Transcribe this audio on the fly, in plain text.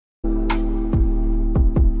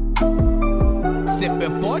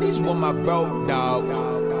Sipping 40s with my bro, dog.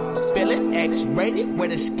 Feeling X-rated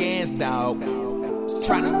with the scans, dog.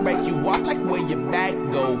 Tryna break you off like where your back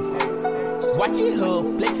go. Watching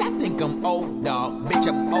hood flicks, I think I'm old, dog. Bitch,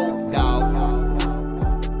 I'm old, dog.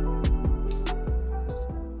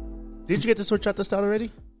 Did you get the horchata style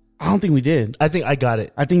already? I don't think we did. I think I got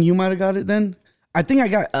it. I think you might have got it then. I think I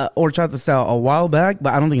got horchata style a while back,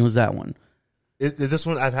 but I don't think it was that one. This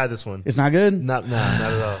one, I've had this one. It's not good? Not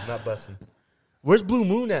at all. Not busting. Where's Blue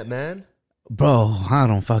Moon at, man? Bro, I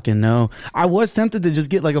don't fucking know. I was tempted to just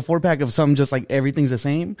get like a 4-pack of something just like everything's the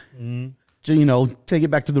same. Mm-hmm. You know, take it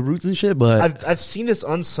back to the roots and shit. But I've seen this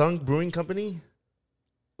unsung brewing company.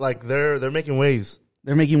 Like they're making waves.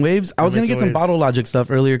 They're making waves. I was gonna get some waves. Bottle Logic stuff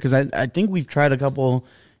earlier because I think we've tried a couple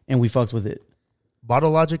and we fucks with it. Bottle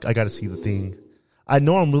Logic, I got to see the thing. I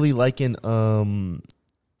know I'm really liking the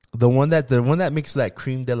one that makes that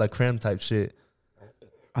creme de la creme type shit.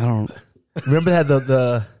 I don't remember had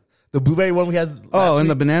the blueberry one we had. And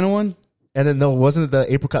the banana one, and then wasn't it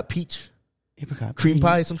the apricot peach cream peach.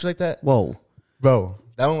 pie, something like that? Whoa, bro,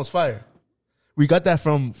 that one was fire. We got that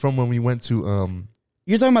from when we went to.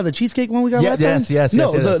 You're talking about the cheesecake one we got last time? Yes.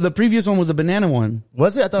 No, the previous one was a banana one.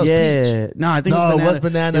 Was it? I thought it was peach. No, I think it was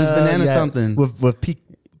banana. It was banana something with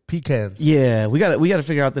pecans. Yeah, we got to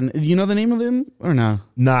figure out you know the name of them or no?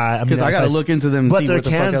 Nah, because I got to look into them and see what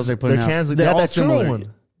the fuck else they're putting out. They're all similar.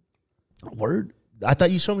 One. Word. I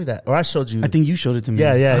thought you showed me that, or I showed you. I think you showed it to me.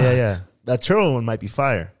 Yeah. That churro one might be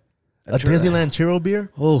fire. A Disneyland churro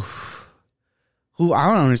beer.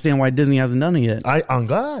 I don't understand why Disney hasn't done it yet. On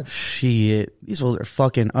God. Shit. These fools are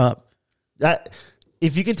fucking up.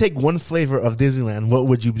 If you can take one flavor of Disneyland, what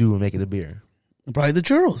would you do and make it a beer? Probably the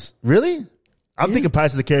churros. Really? I'm thinking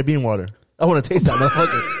Pirates of the Caribbean water. I want to taste that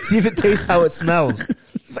motherfucker. See if it tastes how it smells.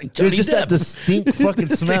 It's like Johnny Depp. Just that distinct fucking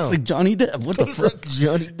it smell. tastes like Johnny Depp. What the fuck?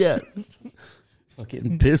 Johnny Depp.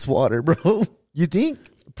 Fucking piss water, bro. You think?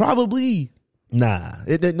 Probably. Nah.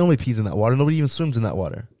 Nobody pees in that water. Nobody even swims in that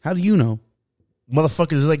water. How do you know? Motherfuckers,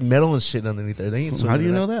 there's like metal and shit underneath there. They ain't swimming. How do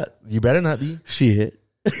you know that? You better not be. Shit.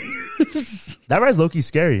 That ride's low-key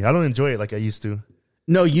scary. I don't enjoy it like I used to.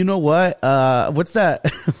 No, you know what? What's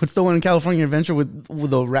that? What's the one in California Adventure with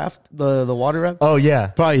the raft, the water raft? Oh, yeah.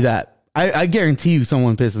 Probably that. I guarantee you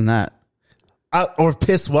someone pissed in that. Or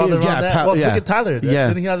pissed while they're on that. Look at Tyler.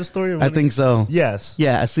 Didn't he have the story? I think so. Yes.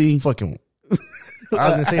 Yeah, see? Fucking. I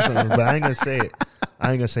was going to say something, but I ain't going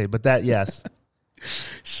to say it. But that, yes.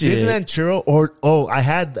 Shit. Disneyland churro I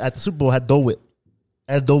had at the Super Bowl, had Dole Whip.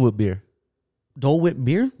 I had Dole Whip beer. Dole Whip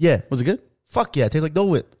beer? Yeah. Was it good? Fuck yeah. It tastes like Dole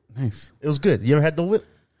Whip. Nice. It was good. You ever had Dole Whip?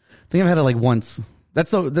 I think I've had it like once.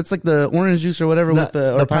 That's like the orange juice or whatever with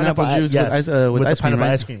the pineapple juice with ice the cream,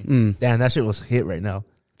 right? ice cream. Damn, that shit was hit right now.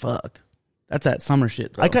 Fuck. That's that summer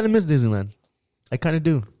shit, though. I kind of miss Disneyland. I kind of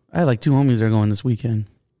do. I had like 2 homies that are going this weekend.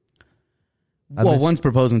 One's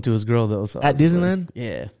proposing to his girl, though. So at Disneyland?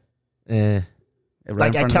 Like, yeah.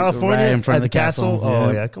 Like at California? Right in front at of the castle?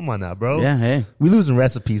 Oh, yeah. Come on now, bro. Yeah, hey. We losing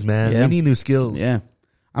recipes, man. Yeah. We need new skills. Yeah.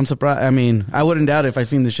 I'm surprised. I mean, I wouldn't doubt it if I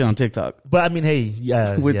seen this shit on TikTok. But I mean, hey,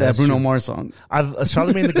 yeah. With that Bruno Mars song.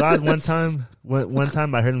 Charlamagne the God, one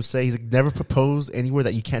time I heard him say, he's like, never propose anywhere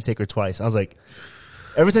that you can't take her twice. I was like,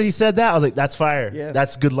 ever since he said that, I was like, that's fire. Yeah.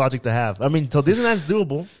 That's good logic to have. I mean, till Disneyland's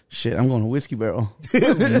doable. Shit, I'm going to Whiskey Barrel.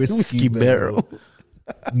 Whiskey Barrel.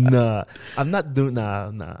 Nah. I'm not doing,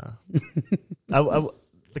 nah.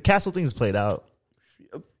 The castle thing's played out.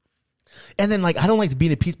 And then, like, I don't like to be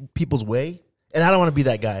in people's way. And I don't want to be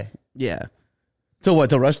that guy. Yeah. So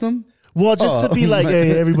what, to rush them? Well, just to be like,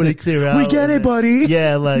 hey, everybody clear out. We get it, buddy.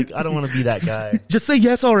 Yeah, like, I don't want to be that guy. Just say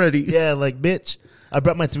yes already. Yeah, like, bitch, I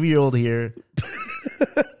brought my 3-year-old here.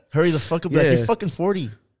 Hurry the fuck up. Like, you're fucking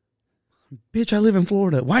 40. Bitch, I live in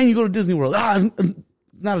Florida. Why didn't you go to Disney World? It's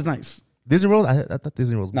not as nice. Disney World? I thought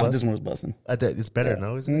Disney World was busting. No, Disney World's busting. It's better,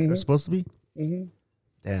 no? Isn't it? It's supposed to be? Mm-hmm.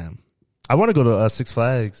 Damn. I want to go to Six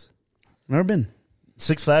Flags. Never been.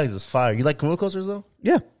 Six Flags is fire. You like roller coasters, though?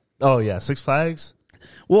 Yeah. Oh, yeah. Six Flags?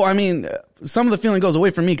 Well, I mean, some of the feeling goes away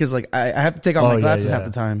from me because, like, I have to take off my glasses half the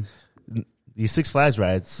time. These Six Flags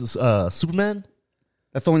rides, Superman?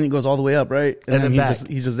 That's the one that goes all the way up, right? And then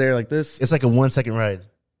he's just there like this. It's like a 1-second ride.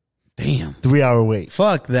 Damn. 3-hour wait.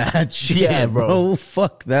 Fuck that shit, yeah, bro.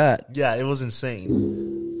 Fuck that. Yeah, it was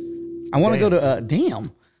insane. I want to go to,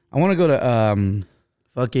 I want to go to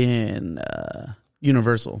fucking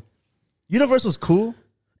Universal. Universal's cool.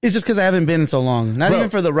 It's just because I haven't been in so long. Not even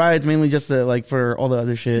for the rides, mainly just to, like, for all the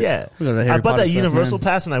other shit. Yeah. I bought that Universal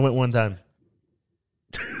pass and I went one time.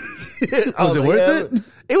 Was it worth it?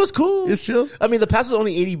 It was cool. It's chill. I mean, the pass was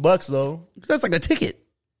only $80 though. That's like a ticket.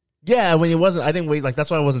 Yeah, when it wasn't, I didn't wait. Like,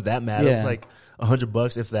 that's why I wasn't that mad. It Yeah. was like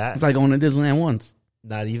 $100, if that. It's like going to Disneyland once.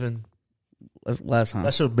 Not even. Last time.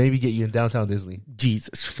 That should maybe get you in downtown Disney.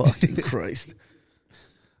 Jesus fucking Christ.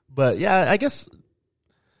 But yeah, I guess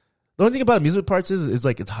the only thing about amusement parks is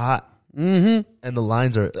like it's hot. Mm-hmm. And the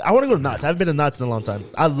lines are. I want to go to Knott's. I haven't been to Knott's in a long time.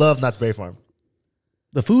 I love Knott's Berry Farm.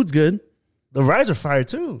 The food's good. The rides are fire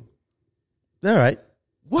too. They're all right.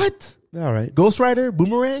 What? They're all right. Ghost Rider,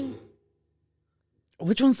 Boomerang,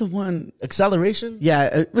 Which one's the one? Acceleration.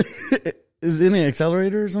 Yeah. Is it an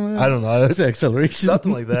accelerator or something? I don't know. It's an acceleration.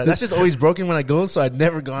 Something like that. That's just always broken when I go, so I'd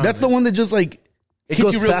never gone. That's the one that just like It hits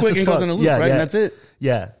goes you real fast quick as and goes fuck. in a loop, Yeah, right? yeah. And that's it.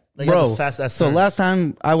 Yeah, like Bro, that's a fast ass so turn. last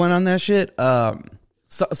time I went on that shit,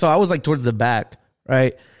 so I was like towards the back,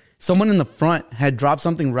 right? Someone in the front had dropped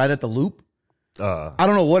something right at the loop. I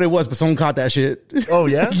don't know what it was, but someone caught that shit. Oh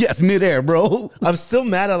yeah. Yes, midair, bro. I'm still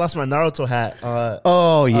mad. I lost my Naruto hat.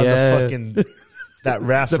 Oh on yeah, the fucking that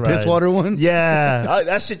raft the ride. piss water one. Yeah,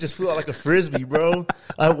 that shit just flew out like a frisbee, bro.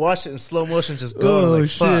 I watched it in slow motion, just going. Oh, Like,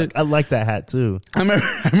 shit. fuck. I like that hat too. I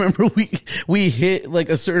remember we hit like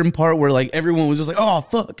a certain part where like everyone was just like, oh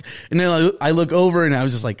fuck, and then I look over and I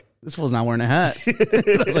was just like, this fool's not wearing a hat.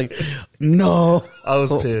 I was like, no. I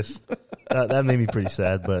was pissed. That made me pretty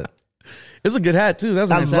sad, but It's a good hat too.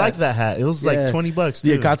 That's a I nice like hat. that hat. It was Yeah. like $20 The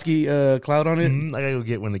too. Akatsuki cloud on it. I gotta go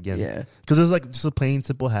get one again. Yeah. because it was like just a plain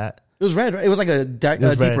simple hat. It was red, right? It was like a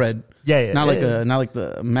was deep red. Yeah, Not yeah. like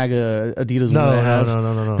the MAGA Adidas No, one that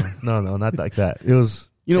I have. no, not like that. It was.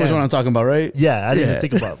 You know yeah. which one I'm talking about, right? Yeah, I didn't Yeah. even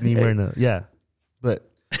think about me wearing a. Yeah, but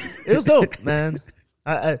it was dope, man.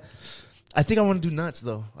 I think I want to do nuts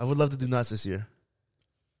though. I would love to do nuts this year.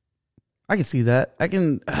 I can see that. I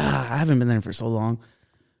haven't been there for so long.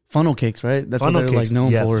 Funnel cakes, right? That's Funnel what they're cakes, like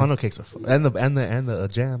known yeah, for. funnel cakes are fun. and the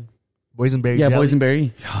jam, boysenberry. Yeah, jelly.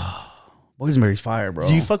 boysenberry. Boysenberry's fire, bro.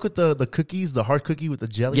 Do you fuck with the cookies, the hard cookie with the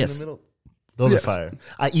jelly Yes. in the middle? Those Yes. are fire.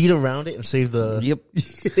 I eat around it and save the. Yep.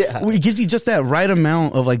 Yeah. Well, it gives you just that right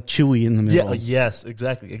amount of like chewy in the middle. Yeah. Yes.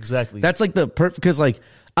 Exactly. That's like the perfect, because like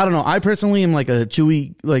I don't know, I personally am like a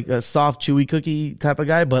chewy, like a soft chewy cookie type of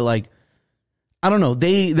guy, but like I don't know,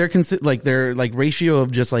 their like ratio of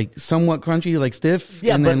just like somewhat crunchy, like stiff,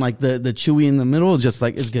 Yeah, and then but- like the chewy in the middle just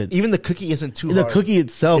like is good. Even the cookie isn't too. The hard. cookie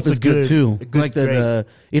itself It's is a good too. a good Like the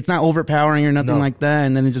it's not overpowering or nothing No. like that,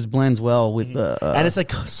 and then it just blends well with the and it's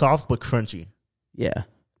like soft but crunchy. yeah.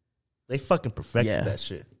 They fucking perfected Yeah. that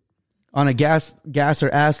shit. On a gas or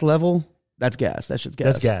ass level, that's gas. That shit's gas.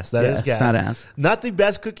 That's gas. That is gas. It's not ass. Not the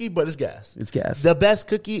best cookie, but it's gas. It's gas. The best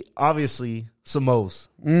cookie, obviously, Samoa's.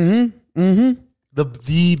 Mm-hmm.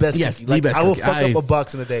 The best Yes, cookie. the Like, best I will cookie. fuck up a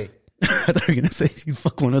box in a day. I thought you were gonna say you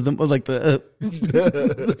fuck one of them. I was like the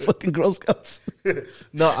fucking Girl Scouts.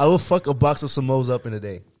 No, I will fuck a box of Samoa's up in a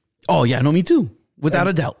day Oh yeah, no, me too, without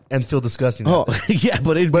a doubt. and feel disgusting. Oh yeah,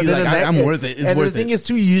 but it'd be like I'm worth it. It's and worth the thing it. is,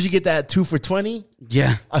 too, you usually get that 2 for $20.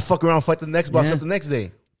 Yeah, I fuck around, fuck the next box Yeah. up the next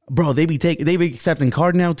day. bro, they be accepting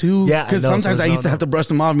card now too. Yeah, I because know, sometimes so I it's used to have to brush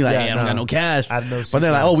them off and be like, Yeah, hey, I don't no. got no cash. I have no But excuse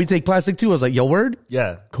they're like, now. oh, we take plastic too. I was like, yo, word,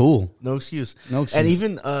 Yeah. cool. No excuse. No excuse. And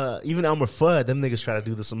even Elmer Fudd, them niggas try to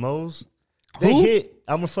do the Samoa's. They Who? hit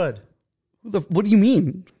Elmer Fudd. What do you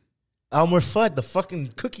mean? Elmer Fudd, the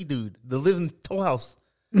fucking cookie dude, the lives in Toll House.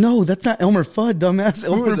 No, that's not Elmer Fudd, dumbass.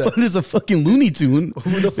 Elmer is that? Fudd is a fucking Looney Tune.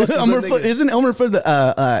 Who the fuck is Elmer that Fudd? nigga? Isn't Elmer Fudd the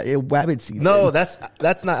Wabbit season? No, that's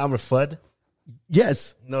not Elmer Fudd.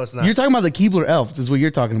 Yes. No, it's not. You're talking about the Keebler Elves, is what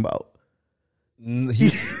you're talking about.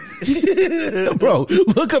 He- Bro,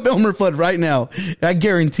 look up Elmer Fudd right now. I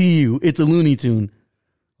guarantee you it's a Looney Tune.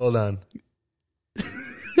 Hold on.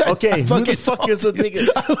 Okay, who the fuck is the nigga?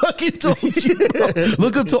 I fucking told you.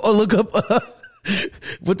 Bro. Look up.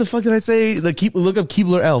 What the fuck did I say? Look up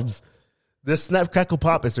Keebler Elves. This Snap Crackle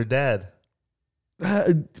Pop is her dad.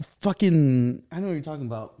 Fucking, I know what you're talking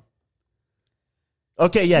about.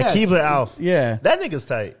 Okay, yeah, Yes. Keebler Alf. Yeah, That nigga's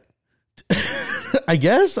tight. I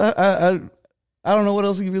guess. I don't know what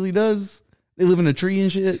else he really does. They live in a tree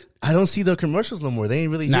and shit. I don't see the commercials no more. They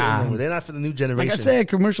ain't really hitting Nah. no more. They're not for the new generation. Like I said,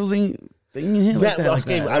 commercials ain't hit like Yeah, that. Like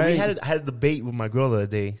okay, that, we right? had a debate with my girl the other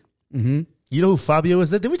day. Mhm. You know who Fabio is?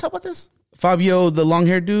 Did we talk about this? Fabio, the long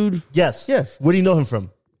haired dude. Yes. Yes. Where do you know him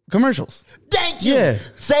from? Commercials. Thank you. Yeah.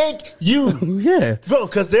 Thank you. Yeah. Bro,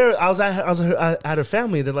 because I was at her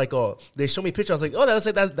family. They're like, oh, they show me pictures. I was like, oh, that's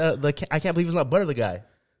like that. I can't believe it's not Butter the guy.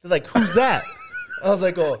 They're like, who's that? I was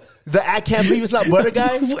like, oh, I can't believe it's not Butter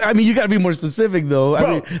guy. I mean, you got to be more specific, though. Bro,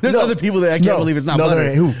 I mean, there's no. other people that I can't No. believe it's not No, Butter. there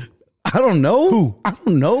ain't. Who? I don't know. Who? I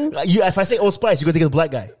don't know. If I say Old Spice, you're gonna think of the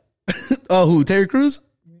black guy. Oh, who? Terry Crews?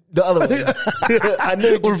 The other one. I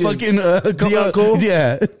knew Or you did. fucking The uncle?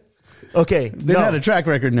 Yeah. Okay, They've had a track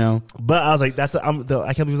record now. But I was like, that's the I can't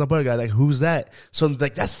believe he's not butter guy. Like, who's that? So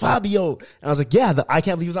like, that's Fabio. And I was like, yeah, the I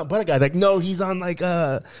can't believe he's not butter guy. Like, no, he's on like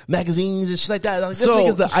magazines and shit like that. Like, this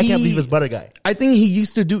nigga's the I can't believe he's butter guy. I think he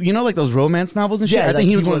used to do, like those romance novels and shit. Yeah, I think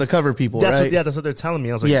he was one of the cover people, right? That's what they're telling me.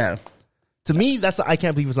 I was like, Yeah. To me, that's the I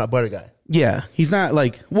can't believe he's not butter guy. Yeah. He's not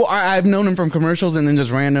like, well, I've known him from commercials and then just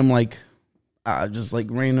random like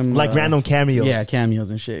Random cameos. Yeah, cameos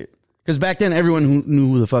and shit. Because back then, everyone who knew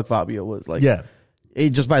who the fuck Fabio was. Like, Yeah.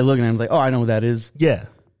 Just by looking at him, like, oh, I know who that is. Yeah.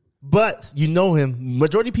 But you know him.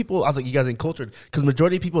 Majority of people, I was like, you guys ain't cultured. Because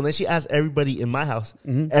majority of people, and then she asked everybody in my house,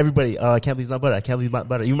 everybody, oh, I can't believe he's not butter. I can't believe he's not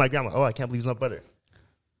butter. Even my grandma, oh, I can't believe he's not butter.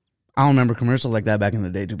 I don't remember commercials like that back in the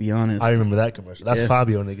day, to be honest. I remember that commercial. That's Yeah.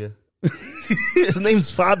 Fabio, nigga. His name's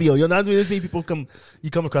Fabio. Yo, not many people you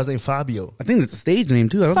come across named Fabio. I think it's a stage name,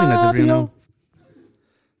 too. I don't think that's his real name.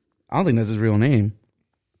 I don't think that's his real name.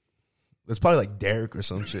 It's probably like Derek or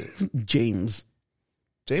some shit. James.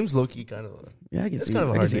 James Loki kind of. Yeah, I can That's see kind of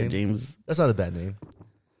a I can hard see it, name. James. That's not a bad name.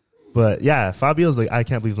 But yeah, Fabio's like, I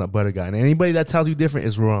can't believe he's not butter guy. And anybody that tells you different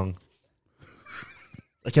is wrong.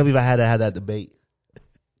 I can't believe I had to have that debate.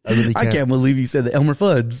 I really can't. I can't believe you said the Elmer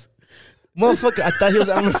Fudd's. Motherfucker, I thought he was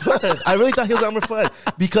Elmer Fudd. I really thought he was Elmer Fudd.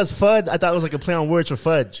 Because Fudd, I thought it was like a play on words for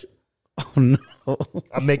fudge. Oh, no.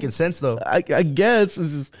 I'm making sense though. I guess.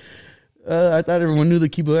 This is, I thought everyone knew the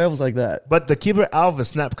Keebler Elf was like that. But the Keebler Alf is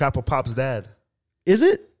Snap Crackle Pop's dad. Is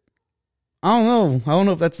it? I don't know. I don't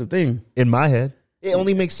know if that's the thing. In my head. It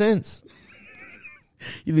only makes sense.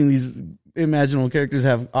 You think these imaginal characters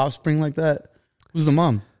have offspring like that? Who's the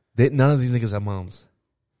mom? None of these niggas have moms.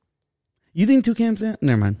 You think Toucan Sam?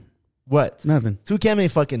 Never mind. What? Nothing. Toucan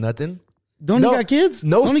ain't fucking nothing. Don't he got kids?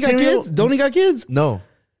 No Don't he got cereal- kids? Don't he got kids? No.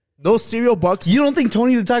 No cereal bucks. You don't think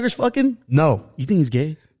Tony the Tiger's fucking? No. You think he's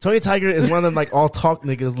gay? Tony Tiger is one of them like all talk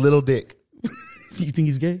niggas, little dick. You think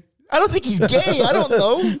he's gay? I don't think he's gay. I don't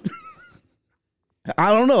know.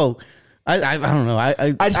 I don't know. I don't know.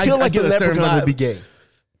 I feel like get the a certain leprechaun would vibe. be gay.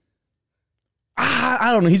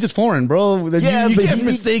 I don't know. He's just foreign, bro. Yeah, you but can't he'd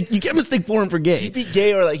be- mistake. You can't mistake foreign for gay. He'd be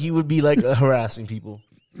gay or like he would be like harassing people.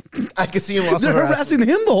 I could see him also They're harassing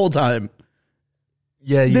him the whole time.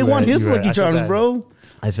 Yeah, They want his Lucky Charms, bro.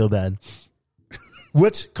 I feel bad.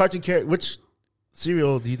 Which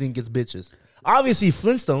cereal do you think gets bitches? Obviously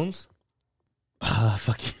Flintstones.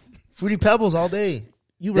 Fucking. Fruity Pebbles all day.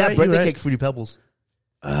 You That right. birthday You right. cake Fruity Pebbles.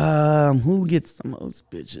 Who gets the most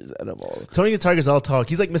bitches out of all? Tony the Tiger's all talk.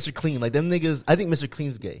 He's like Mr. Clean. Like them niggas. I think Mr.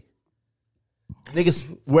 Clean's gay. Niggas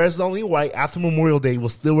wears only white after Memorial Day. Will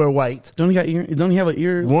still wear white. Don't he have an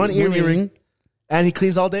ear? One earring. And he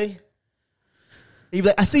cleans all day. He'd be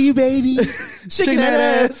like, I see you, baby. Shaking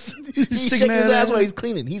that ass. He's shaking his ass while he's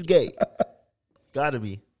cleaning. He's gay. Gotta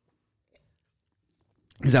be.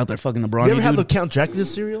 He's out there fucking the brawny You ever have the dude. Count Dracula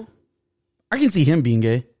cereal? I can see him being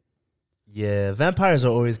gay. Yeah, vampires are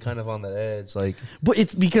always kind of on the edge. Like, But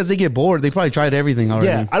it's because they get bored. They probably tried everything already.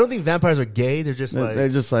 yeah, I don't think vampires are gay. They're just They're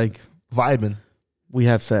just like, vibing. we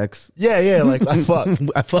have sex. Yeah, like I fuck.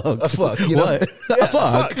 I fuck. I fuck. You know? What? Yeah, I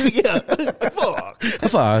fuck. Yeah, I fuck. I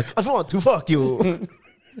fuck. I want to fuck you.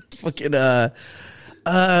 Fucking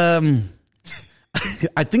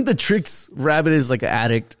I think the Trix rabbit is like an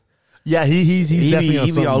addict. Yeah, he's definitely on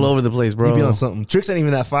He something. be all over the place, bro. He be on something. Tricks ain't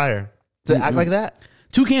even that fire to act like that.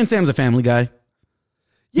 Toucan Sam's a family guy.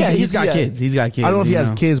 Yeah, he's got kids. He's got kids. I don't know if he you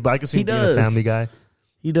has know. kids, but I can see He him being does. a family guy.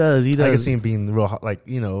 He does. I can see him being real, like,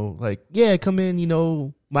 you know, like, yeah, come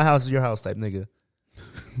in, my house is your house type nigga.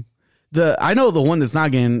 I know the one that's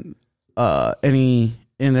not getting any,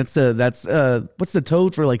 and that's what's the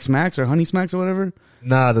toad for like Smacks or Honey Smacks or whatever.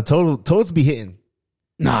 Nah, the toads be hitting.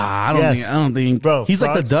 Nah, I don't think, Bro, he's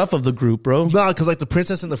like the frogs- Duff of the group, bro. Nah, because like the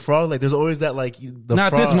princess and the frog, like there's always that like the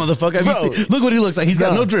Not frog. this motherfucker. Have you Bro, seen- look what he looks like. He's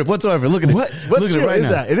got No. no drip whatsoever. Look at it. What Look at it cereal right is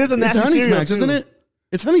now. that? It is a nasty it's Honey cereal, Smacks, too. isn't it?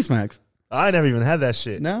 It's Honey Smacks. I never even had that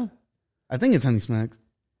shit. No, I think it's Honey Smacks.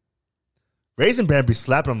 Raisin Bran be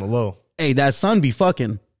slapping on the low. Hey, that son be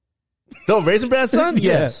fucking. No, Raisin Bran's son?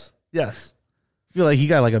 Yeah. Yes. I feel like he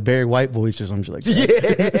got like a Barry White voice or something like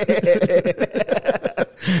that.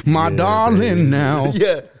 My darling baby. now.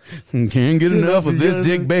 Yeah. Can't get enough of this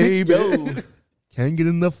dick, babe. Yo. Can't get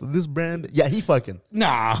enough of this brand. Yeah, he fucking.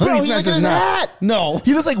 Nah, Bro, Honey he Smacks look at is his not. hat. No.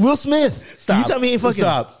 He looks like Will Smith. Stop. You tell me he ain't fucking.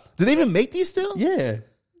 Stop. Do they even make these still? Yeah.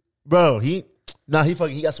 Bro, he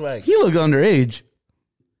got swag. He look underage.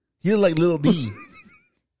 He look like Little D.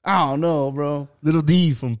 I don't know, bro. Little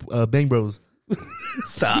D from Bang Bros.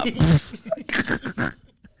 Stop.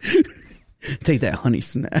 Take that honey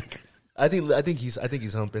snack. I think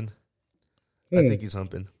he's humping. I think he's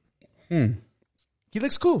humping. He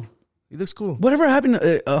looks cool. He looks cool. Whatever happened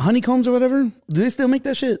to Honeycombs or whatever? Do they still make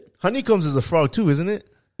that shit? Honeycombs is a frog too, isn't it?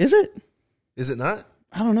 Is it? Is it not?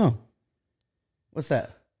 I don't know. What's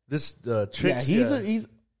that? This Tricks. He's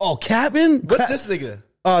Captain. What's this nigga?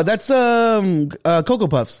 That's Cocoa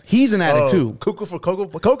Puffs. He's an addict too. Cuckoo for Cocoa.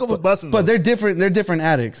 Cocoa was busting. But they're different. They're different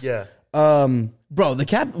addicts. Yeah. Bro, the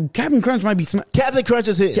Captain Crunch might be Captain Crunch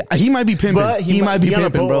is hitting. he might be pimping. But he might be on a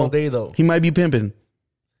pimping, boat bro. all day, though. He might be pimping.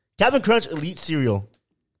 Captain Crunch elite cereal.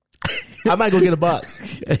 I might go get a box.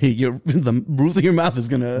 Hey, the roof of your mouth is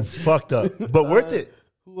gonna Fucked up, but worth it.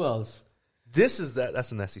 Who else? This is that.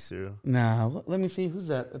 That's a nasty cereal. Nah, let me see. Who's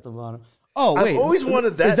that at the bottom? Oh, I've wait. always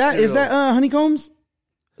wanted that. Is that Honeycombs?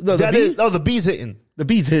 The bee? The bee's hitting. The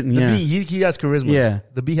bee's hitting, The yeah. bee, he has charisma. Yeah.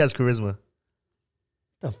 The bee has charisma.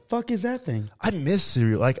 The fuck is that thing? I miss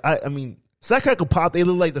cereal. Like I mean, Snack Crackle Pop. They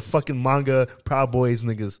look like the fucking manga Proud Boys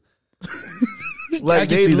niggas. Like I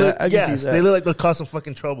can they see look. that. I can see that. They look like they'll cause some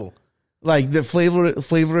fucking trouble. Like the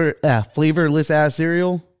flavorless ass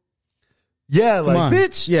cereal. Yeah, Come like on.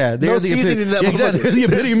 bitch. Yeah, they're no the seasoning in that. exactly, motherfucker. they're the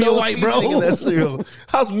epitome There's of no white, bro. seasoning in that cereal.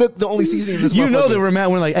 How's milk the only seasoning in this? You know motherfucker? they were mad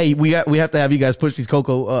when like, hey, we have to have you guys push these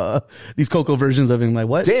cocoa versions of him. Like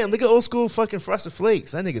what? Damn, look at old school fucking Frosted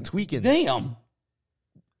Flakes. That nigga tweaking. Damn.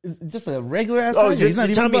 It's just a regular ass. Oh, tiger. you're He's not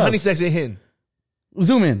telling even me buff. Honey Stacks ain't hitting?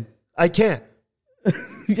 Zoom in. I can't.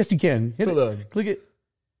 Yes, you can. Hit Hold it. on. Click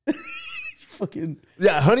it. Fucking.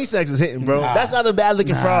 Yeah, Honey Stacks is hitting, bro. Nah. That's not a bad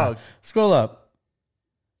looking frog. Scroll up.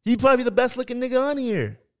 He probably the best looking nigga on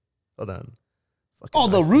here. Hold on. Fucking Oh,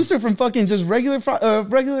 the iPhone. rooster from fucking just regular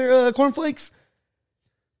cornflakes.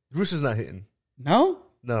 Rooster's not hitting. No.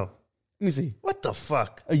 No. Let me see. What the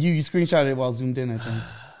fuck? You screenshot it while zoomed in. I think.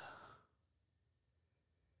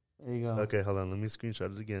 There you go. Okay, hold on. Let me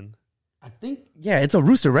screenshot it again. I think it's a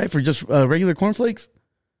rooster, right? For just regular cornflakes.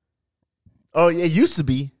 Oh, yeah, it used to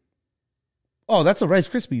be. Oh, that's a Rice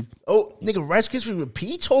Krispies. Oh, nigga, Rice Krispies with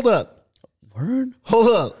peach? Hold up. Word. Hold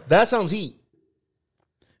up. That sounds heat.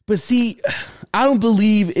 But see, I don't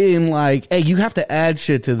believe in like, hey, you have to add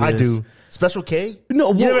shit to this. I do. Special K?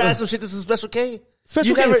 No, You well, never add some shit to some Special K? Special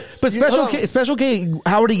You K, never- but you- Special hold K, on. Special K,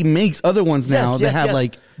 Howdy makes other ones now that have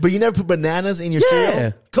like. But you never put bananas in your Yeah.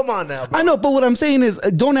 cereal? Come on now, bro. I know, but what I'm saying is,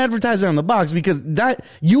 don't advertise it on the box because that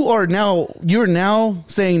you're now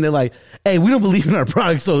saying that like, hey, we don't believe in our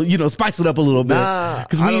product, so spice it up a little bit Nah,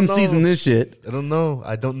 because I we don't didn't season know. this shit. I don't know.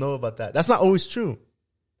 I don't know about that. That's not always true.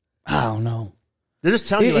 I don't know. They're just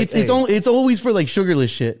telling you like, It's always for like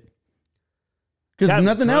sugarless shit because Captain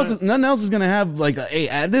nothing Crunch. else is gonna have like, hey,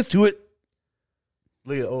 add this to it.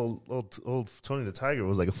 Look at old Tony the Tiger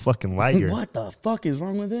was like a fucking liger. What the fuck is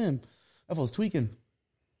wrong with him? That was tweaking.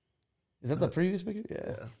 Is that the previous picture?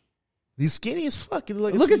 Yeah. He's skinny as fuck. He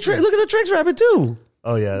look Look at the Tricks Rabbit too.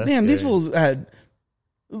 Oh yeah, that's Damn, these scary. fools had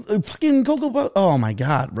fucking Cocoa Puff. Oh my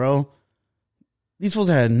god, bro. These fools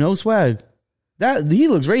had no swag. That he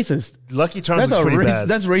looks racist. Lucky Charms looks pretty bad.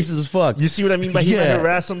 That's racist as fuck. You see what I mean by he might Yeah.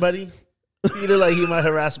 harass somebody? He look like he might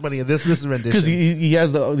harass somebody in this rendition. Because he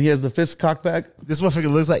has the fist cocked back. This motherfucker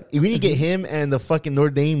looks like we need to get him and the fucking Notre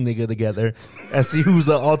Dame nigga together and see who's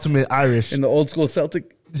the ultimate Irish. In the old school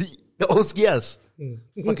Celtic. Yes,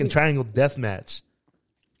 fucking triangle death match.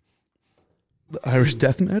 The Irish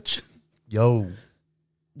death match. Yo,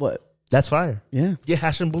 What? that's fire. Yeah. Get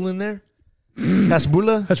Hash and Bulla in there. Hash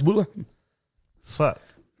Bulla. Hashbula. Fuck.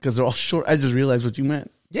 Because they're all short. I just realized what you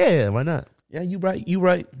meant. Yeah, why not? Yeah, you right. You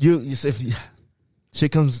right. If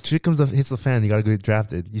shit comes hits the fan, you gotta go get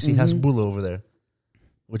drafted. You see Hash Bulla over there.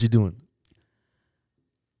 What you doing?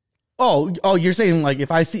 Oh, you're saying like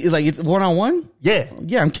if I see like it's 1-on-1? Yeah,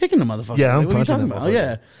 Yeah, I'm kicking the motherfucker. Yeah, I'm What are you punching talking that about?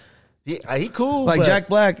 motherfucker. Yeah. he cool. Like but Jack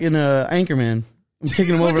Black in Anchorman. I'm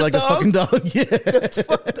kicking him With over the like dog? a fucking dog. Yeah.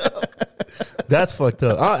 That's fucked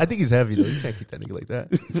up. I think he's heavy though. You can't kick that nigga like that.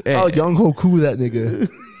 Hey. Oh, Young Ho cool that nigga.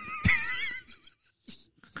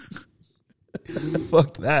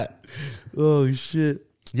 Fuck that. Oh shit.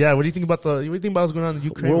 Yeah, what do you think about what's going on in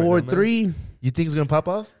Ukraine? World War right now, man? III? You think it's gonna pop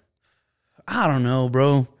off? I don't know,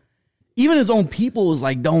 bro. Even his own people is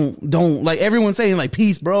like, don't like everyone's saying like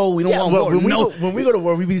peace, bro. We don't want well, war. when we go to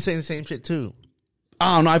war, we be saying the same shit too.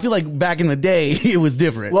 I don't know. I feel like back in the day it was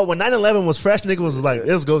different. Well, when 9/11 was fresh, nigga was like,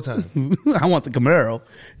 it was go time. I want the Camaro.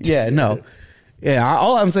 Yeah, no. Yeah,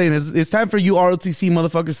 all I'm saying is it's time for you ROTC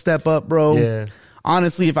motherfuckers to step up, bro. Yeah.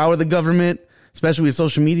 Honestly, if I were the government, especially with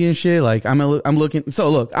social media and shit, like I'm looking. So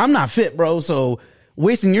look, I'm not fit, bro. So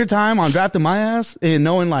wasting your time on drafting my ass and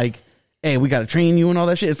knowing like, hey, we got to train you and all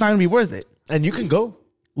that shit, it's not gonna be worth it. And you can go.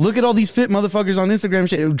 Look at all these fit motherfuckers on Instagram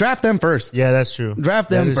shit. Draft them first. Yeah, that's true. Draft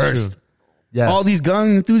That them is first. true. Yeah. All these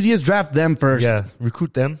gun enthusiasts, draft them first. Yeah.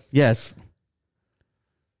 Recruit them. Yes.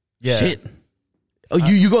 Yeah. Shit. Oh,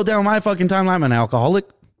 you go down my fucking timeline. I'm an alcoholic.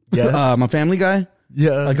 Yes. I'm a family guy.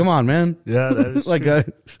 Yeah. Like, come on, man. Yeah, that is like, true.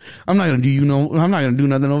 I'm not gonna I'm not gonna do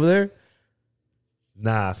nothing over there.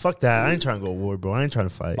 Nah, fuck that. I ain't trying to go to war, bro. I ain't trying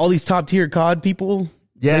to fight. All these top tier COD people,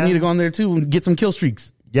 Yeah. they need to go on there too and get some kill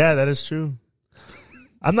streaks. Yeah, that is true.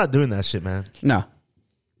 I'm not doing that shit, man. No.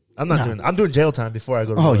 I'm not doing. I'm doing jail time before I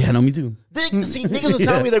go to Oh war. yeah, no, me too. See, niggas was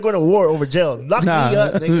telling me they're going to war over jail. Lock me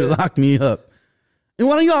up, nigga. Lock me up. And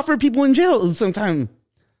why don't you offer people in jail sometime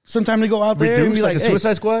to go out there and Reduce be like like, a hey,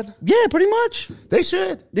 Suicide Squad? yeah, pretty much. They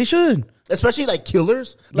should. They should. Especially like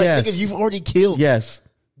killers. Like, Yes. nigga, you've already killed. Yes.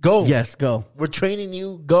 Go. Yes, go. We're training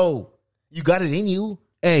you. Go. You got it in you.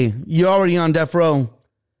 Hey, you're already on death row.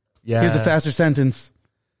 Yeah. Here's a faster sentence.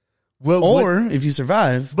 Well, Or if you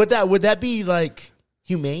survive, would that be like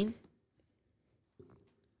humane?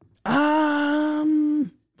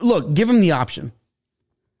 look, give them the option.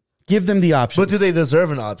 Give them the option. But do they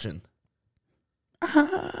deserve an option?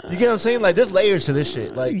 You get what I'm saying? Like, there's layers to this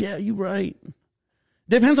shit. Like, yeah, you're right.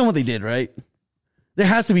 Depends on what they did, right? There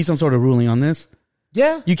has to be some sort of ruling on this.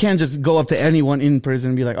 yeah. You can't just go up to anyone in prison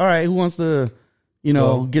and be like, all right, who wants to,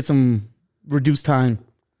 Well- get some reduced time?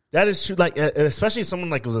 That is true. Like, especially someone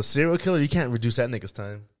like was a serial killer, you can't reduce that nigga's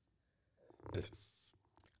time.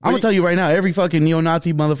 I'm gonna tell you right now, every fucking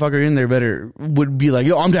neo-Nazi motherfucker in there would be like,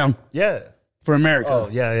 yo, I'm down Yeah. for America. Oh,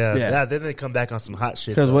 yeah. Yeah. Yeah. Then they come back on some hot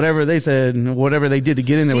shit. Because though. whatever they said, whatever they did to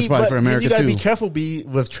get in there was probably but for then America you gotta too. be careful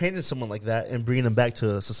with training someone like that and bringing them back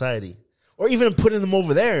to society. Or even putting them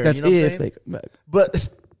over there. That's you know what I'm if saying? they come back. But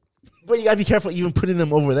you gotta be careful even putting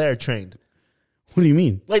them over there trained. What do you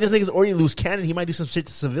mean? Like, this nigga's already loose cannon. He might do some shit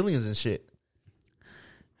to civilians and shit.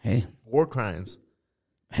 Hey, War crimes.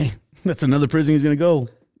 that's another prison he's gonna go.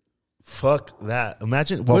 Fuck that.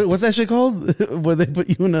 Imagine. Well, What's that shit called? Where they put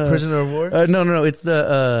you in a prisoner of war? No. It's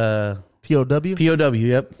the POW? POW.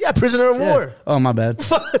 Yep. Yeah, prisoner of Yeah. war. Oh, my bad.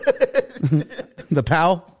 The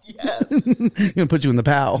POW. Yes. Gonna put you in the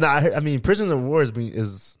POW. Nah, I mean, prisoner of war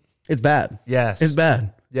is It's bad. yes. It's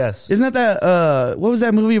bad. Yes. Isn't that what was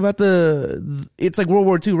that movie about it's like World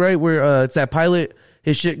War II, right? Where it's that pilot,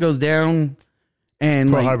 his shit goes down and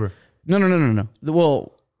Pearl like, Harbor. No.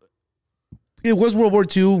 Well, it was World War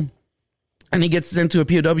II and he gets sent to a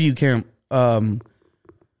POW camp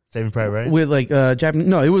Saving Private Ryan? with like Japanese.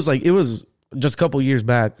 No, it was just a couple years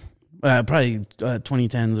back, probably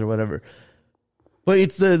 2010s or whatever. But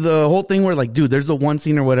it's the whole thing where like, dude, there's the one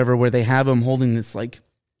scene or whatever where they have him holding this like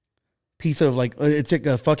piece of like, it's like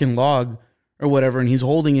a fucking log or whatever, and he's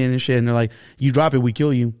holding it and shit, and they're like, you drop it, we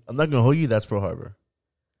kill you. I'm not gonna hold you. That's Pearl Harbor.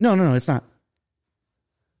 No, it's not.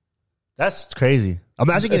 That's crazy.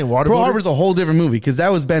 Imagine getting waterboarded. Pearl Harbor's a whole different movie because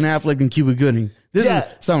that was Ben Affleck and Cuba Gooding. This is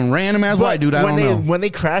some random ass white dude. I don't know. When they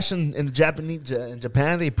crash in the in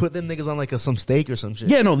Japan, they put them niggas on like some steak or some shit.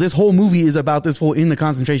 Yeah, no, this whole movie is about this whole in the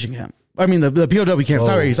concentration camp. I mean, the POW camp.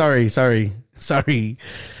 Whoa. Sorry.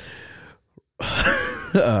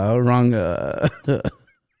 Wrong.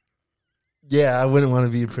 Yeah, I wouldn't want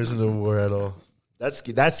to be a prisoner of war at all. That's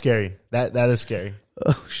scary. That is scary.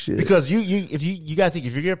 Oh shit! Because you gotta think,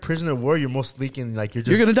 if you're a prisoner of war, you're most leaking like you're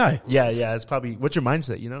gonna die. Yeah. It's probably what's your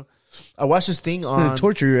mindset. You know, I watched this thing on.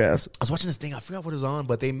 Torture your ass. I was watching this thing. I forgot what it was on,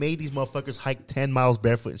 but they made these motherfuckers hike 10 miles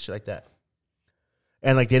barefoot and shit like that.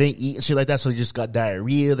 And like they didn't eat and shit like that, so they just got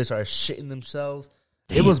diarrhea. They started shitting themselves.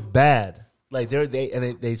 Damn. It was bad. Like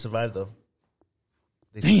they survived though.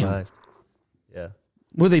 They survived. Yeah.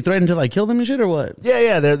 Were they threatened to like kill them and shit or what?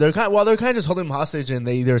 Yeah. They're kind of just holding him hostage, and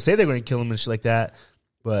they say they're going to kill him and shit like that.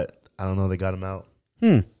 But I don't know. They got him out.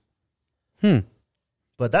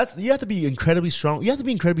 But you have to be incredibly strong. You have to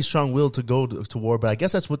be incredibly strong-willed to go to war. But I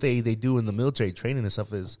guess that's what they do in the military training and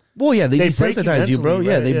stuff. Is well, yeah, they break you desensitize you, bro. mentally,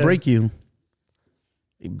 Yeah, right? they Yeah. break you.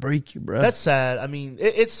 They break you, bro. That's sad. I mean,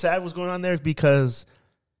 it's sad what's going on there because,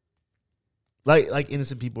 like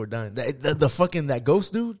innocent people are dying. The fucking that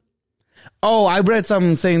ghost dude. Oh, I read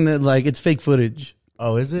something saying that like it's fake footage.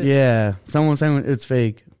 Oh, is it? Yeah, someone saying it's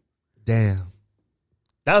fake. Damn.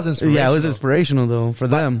 That was inspirational. Yeah, it was inspirational though for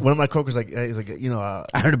them. One of my coworkers he's like, you know,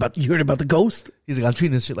 You heard about the ghost? he's like, I'm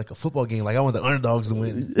treating this shit like a football game. Like I want the underdogs to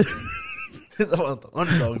win. I want the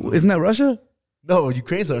underdogs. To win. Isn't that Russia? No,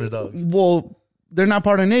 Ukraine's the underdogs. Well, they're not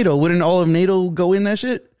part of NATO. Wouldn't all of NATO go in that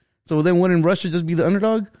shit? So then wouldn't Russia just be the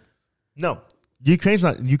underdog? No, Ukraine's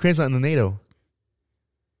not in the NATO.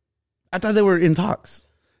 I thought they were in talks.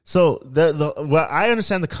 So what I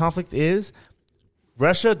understand the conflict is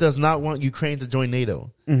Russia does not want Ukraine to join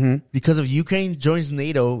NATO. Mm-hmm. Because if Ukraine joins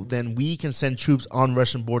NATO, then we can send troops on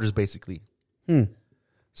Russian borders, basically.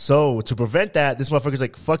 So to prevent that, this motherfucker's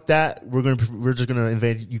like, fuck that. We're just gonna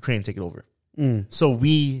invade Ukraine and take it over. So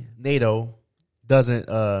NATO doesn't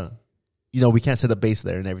we can't set a base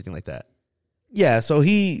there and everything like that. Yeah, so now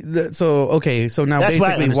That's what I basically understand.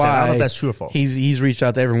 I don't know why if that's true or false. he's reached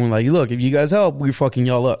out to everyone like, look, if you guys help, we're fucking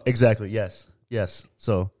y'all up. Exactly. Yes.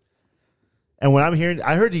 So, and what I'm hearing,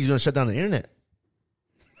 I heard he's going to shut down the internet.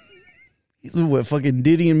 He's what, fucking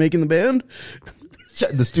Diddy and making the band?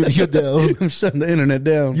 Shutting the studio down. I'm shutting the internet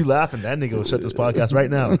down. You laughing? That nigga will shut this podcast right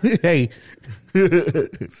now. Hey.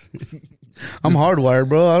 I'm hardwired,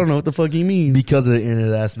 bro. I don't know what the fuck he means. Because of the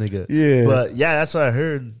internet ass nigga. Yeah. But yeah, that's what I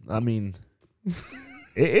heard. I mean,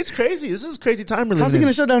 it's crazy. This is a crazy time we're living How's he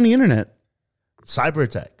going to shut down the internet? Cyber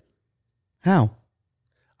attack. How?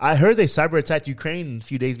 I heard they cyber attacked Ukraine a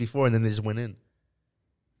few days before and then they just went in.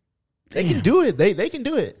 They can do it. They can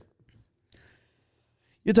do it.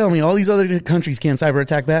 You're telling me all these other countries can't cyber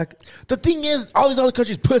attack back? The thing is, all these other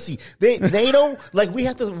countries pussy. NATO, like we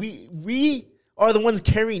are the ones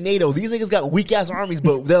carrying NATO. These niggas got weak ass armies,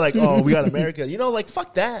 but they're like, oh, we got America. Like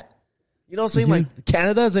fuck that. You know what I'm saying? Like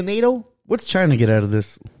Canada is a NATO. What's China get out of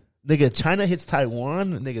this? Nigga, China hits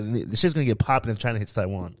Taiwan. Nigga, the shit's gonna get popping if China hits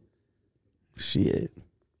Taiwan. Shit.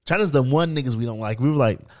 China's the one niggas we don't like. We were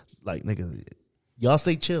like nigga, y'all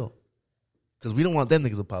stay chill, because we don't want them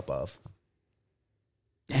niggas to pop off.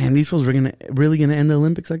 Damn, these fools are really gonna end the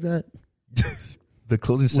Olympics like that? The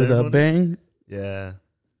closing ceremony with a bang? Yeah.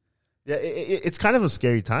 It's kind of a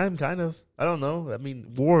scary time. Kind of. I don't know. I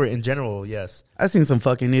mean, war in general. Yes. I seen some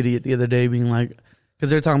fucking idiot the other day being like, because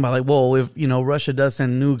they're talking about like, whoa, if Russia does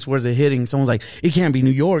send nukes, where's it hitting? Someone's like, it can't be New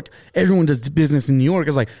York. Everyone does business in New York.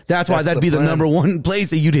 It's like that's why that'd be the number one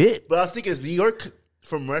place that you'd hit. But I was thinking, is New York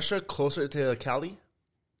from Russia closer to Cali?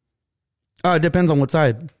 It depends on what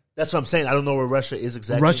side. That's what I'm saying. I don't know where Russia is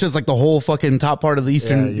exactly. Russia's like the whole fucking top part of the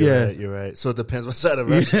eastern. Yeah, you're right. So it depends what side of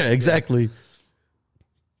Russia. Yeah, exactly.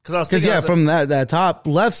 Because from that top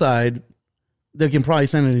left side, they can probably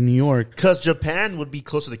send it to New York. Because Japan would be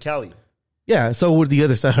closer to Cali. Yeah, so would the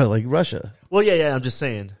other side of like Russia. Well, yeah. I'm just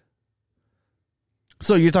saying.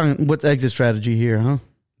 So you're talking what's exit strategy here, huh?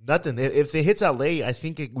 Nothing. If it hits LA, I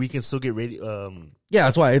think we can still get ready. Yeah,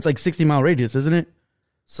 that's why it's like 60-mile radius, isn't it?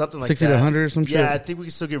 Something like 60 that. to 100 or some shit. Yeah, I think we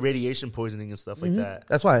can still get radiation poisoning and stuff like that.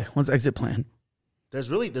 That's why. What's exit plan? There's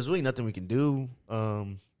really nothing we can do.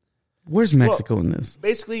 Where's Mexico in this?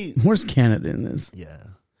 Basically, where's Canada in this? Yeah,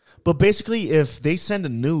 but basically, if they send a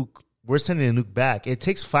nuke, we're sending a nuke back. It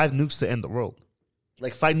takes 5 nukes to end the world.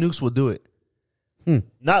 Like 5 nukes will do it.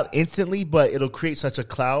 Not instantly, but it'll create such a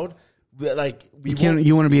cloud. Like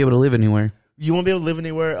you want to be able to live anywhere. You won't be able to live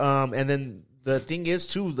anywhere. And then the thing is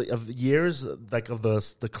too, of years, like of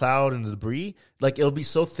the cloud and the debris, like it'll be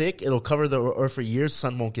so thick, it'll cover the earth for years.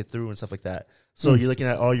 Sun won't get through and stuff like that. So you're looking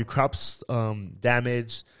at all your crops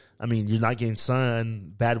damaged. I mean, you're not getting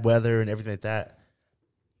sun, bad weather, and everything like that.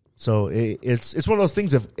 So it's one of those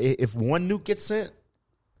things. If one nuke gets sent,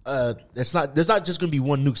 there's not just going to be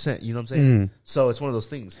one nuke sent. You know what I'm saying? So it's one of those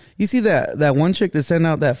things. You see that one chick that sent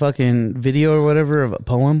out that fucking video or whatever of a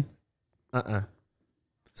poem?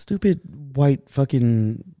 Stupid white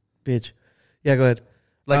fucking bitch. Yeah, go ahead.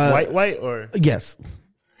 Like white or? Yes.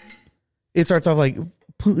 It starts off like,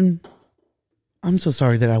 Putin, I'm so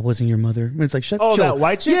sorry that I wasn't your mother. It's like, that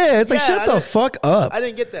white chick? Yeah, it's like, shut the fuck up. I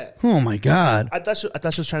didn't get that. Oh my God. I thought she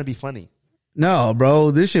was trying to be funny. No, bro.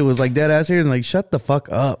 This shit was like dead ass serious and like, shut the fuck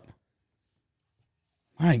up.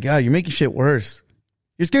 My God, you're making shit worse.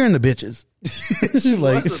 You're scaring the bitches.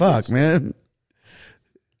 Like, fuck, man.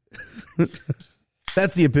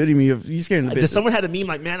 That's the epitome of you scaring the bitches. Someone had a meme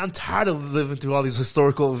like, man, I'm tired of living through all these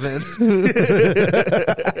historical events.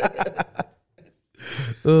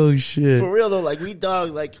 Oh shit! For real though, like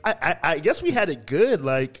I guess we had it good.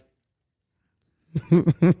 Like the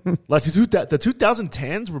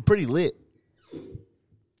 2010s were pretty lit.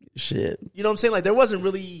 Shit. You know what I'm saying? Like there wasn't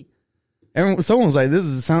really. Someone was like, "This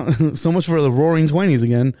is so much for the Roaring '20s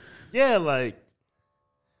again." Yeah, like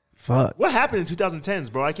fuck. What happened in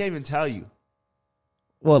 2010s, bro? I can't even tell you.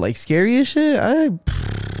 Well, like scary as shit.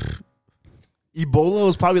 Ebola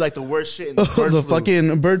was probably like the worst shit in the bird flu.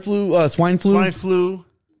 Fucking bird flu, swine flu. Swine flu.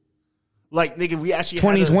 Like, nigga, we actually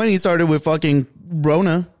 2020 started with fucking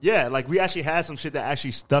Rona. Yeah, like we actually had some shit that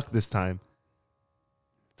actually stuck this time.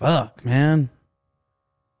 Fuck, man.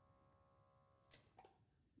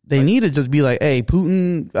 They need to just be like, hey,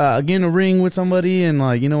 Putin, get in a ring with somebody and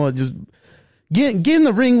like, you know what, just get in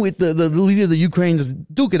the ring with the leader of the Ukraine,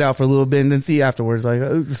 just duke it out for a little bit and then see afterwards,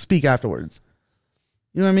 like speak afterwards.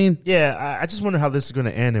 You know what I mean? Yeah, I just wonder how this is going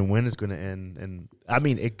to end and when it's going to end. And I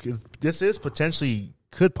mean, this is potentially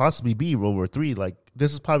could possibly be World War III. Like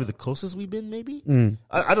this is probably the closest we've been. Maybe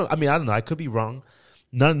I don't know. I could be wrong.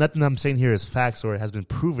 Nothing I'm saying here is facts or it has been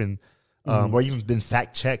proven or even been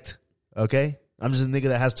fact checked. Okay, I'm just a nigga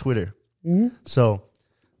that has Twitter. So,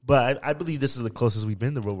 but I believe this is the closest we've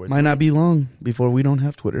been to World War III. Might not be long before we don't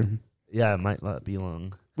have Twitter. Yeah, it might not be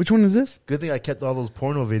long. Which one is this? Good thing I kept all those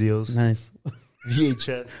porno videos. Nice.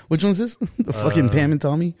 VHS. Which one's this? The fucking Pam and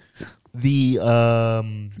Tommy? The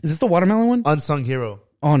Is this the watermelon one? Unsung Hero.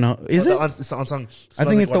 Oh no, is it? It's the unsung. I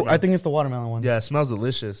think it's watermelon. the watermelon one. Yeah, it smells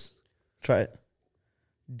delicious. Try it.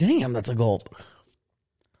 Damn, that's a gulp.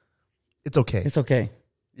 It's okay. It's okay.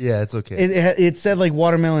 Yeah, it's okay. It said like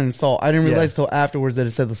watermelon and salt. I didn't realize till afterwards that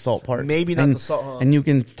it said the salt part. Maybe not the salt. Huh? And you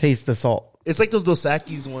can taste the salt. It's like those Dos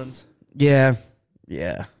Equis ones. Yeah.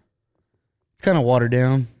 It's kind of watered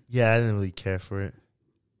down. Yeah, I didn't really care for it.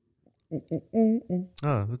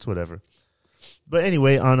 Oh, it's whatever. But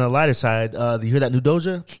anyway, on a lighter side, do you hear that new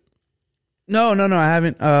Doja? No, I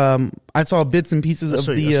haven't. I saw bits and pieces of I'll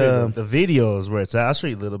show you the videos where it's at. I'll show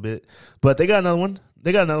you a little bit. But they got another one.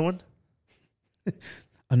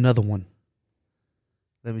 Another one.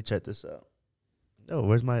 Let me check this out. Oh,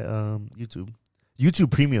 where's my YouTube?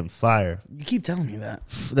 YouTube Premium fire. You keep telling me that.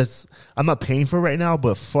 I'm not paying for it right now,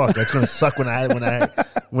 but fuck, that's gonna suck when I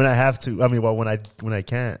have to. I mean, well, when I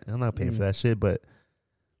can't. I'm not paying for that shit, but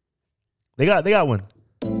they got one.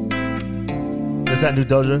 That's that new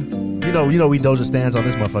Doja. You know we Doja stands on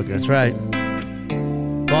this motherfucker. That's right.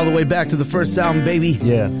 All the way back to the first album, baby.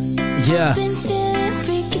 Yeah.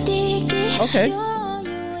 Okay.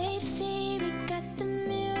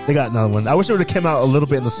 They got another one. I wish it would have came out a little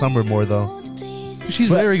bit in the summer more though. She's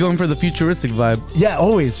very going for the futuristic vibe. Yeah,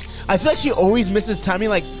 always. I feel like she always misses timing.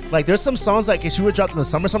 Like there's some songs like if she would have dropped in the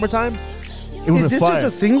summertime, it would have been fire. Is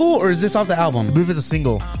this just a single or is this off the album? I believe it's a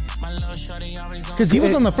single. Because he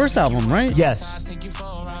was on the first album, right? Yes.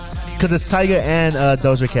 Because it's Tyga and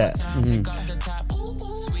Doja Cat. Mm-hmm.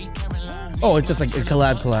 Oh, it's just like a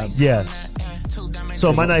collab. Yes. So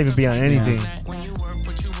it might not even be on anything. Yeah.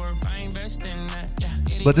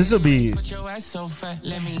 But this will be... It'll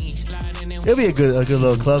be a good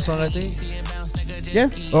little club song, I think. Yeah.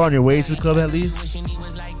 Or on your way to the club, at least.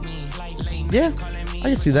 Yeah. I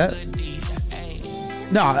can see that.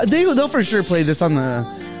 No, they'll for sure play this on the...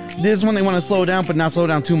 This one they want to slow down, but not slow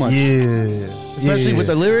down too much. Yeah. Especially with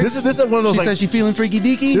the lyrics. This is one of those... She says she feeling freaky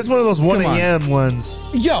deaky. This is one of those 1 a.m. ones.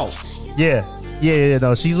 Yo. Yeah.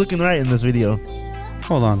 No, she's looking right in this video.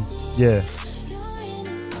 Hold on. Yeah.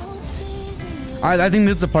 I think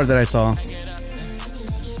this is the part that I saw.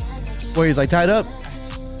 Where he's like tied up?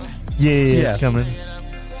 Yeah. It's coming.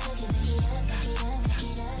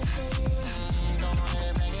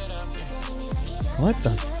 What the?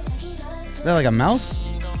 Is that like a mouse?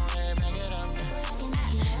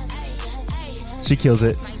 She kills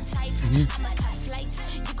it. Mm-hmm.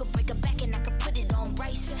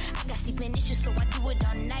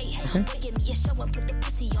 Okay.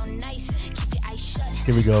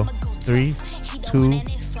 Here we go. 3, 2,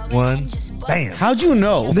 1. Bam. How'd you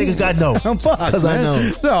know? Niggas got no. Fuck, because I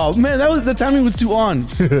know. No, man, the timing was too on.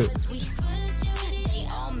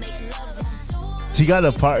 She got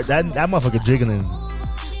a part that motherfucker jiggling.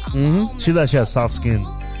 Mm-hmm. She has soft skin.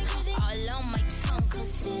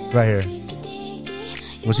 Right here.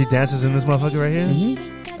 When she dances in this motherfucker right here.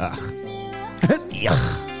 Mm-hmm.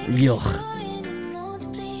 Yuck.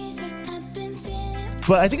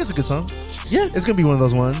 But I think it's a good song. Yeah, it's gonna be one of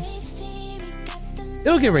those ones.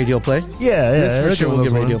 It'll get radio play. Yeah. This for sure will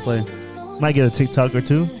get radio play. Might get a TikTok or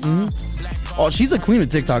two. Mm-hmm. Oh, she's a queen of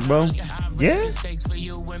TikTok, bro. Yeah.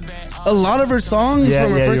 A lot of her songs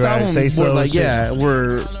from her first album Say so, were like,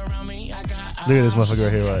 were. Look at this motherfucker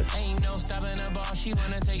right here. Watch.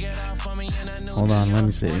 Hold on, let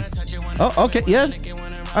me see. Oh, okay, yeah.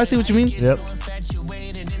 I see what you mean. Yep.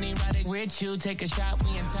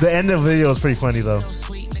 The end of the video is pretty funny though.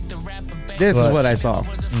 This is what I saw.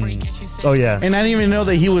 Oh yeah. And I didn't even know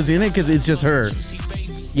that he was in it because it's just her.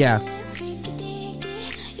 Yeah.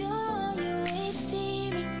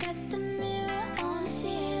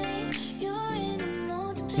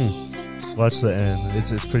 Watch the end.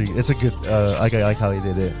 It's pretty. It's a good. I like how he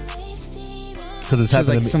did it. Because it's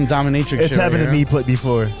happened like to me. some dominatrix. It's happened to me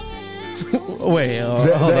before. Wait,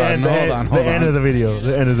 hold on. The end of the video.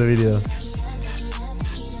 The end of the video.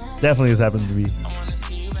 Definitely has happened to me.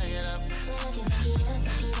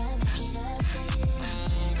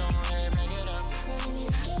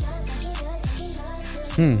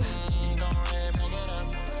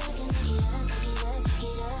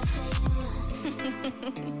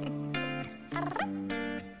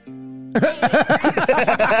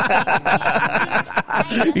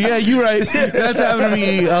 Yeah, you're right. That's happened to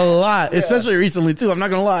me a lot, especially recently too. I'm not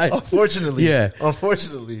gonna lie. Unfortunately, yeah.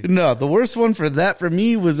 Unfortunately, no. The worst one for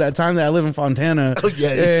me was that time that I live in Fontana. Oh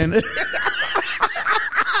yeah. And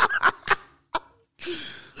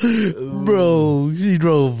Bro, she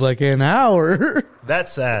drove like an hour.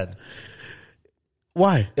 That's sad.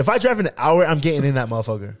 Why? If I drive an hour, I'm getting in that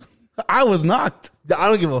motherfucker. I was knocked. I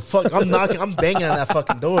don't give a fuck. I'm knocking. I'm banging on that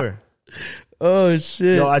fucking door. Oh,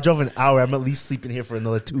 shit. Yo, I drove an hour. I'm at least sleeping here for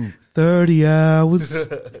another 2. 30 hours.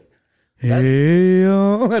 Hey,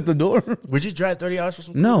 at the door. Would you drive 30 hours for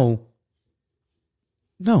some? No.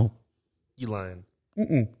 You lying.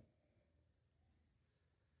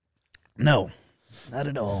 No. Not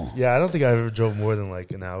at all. Yeah, I don't think I ever drove more than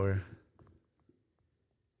like an hour.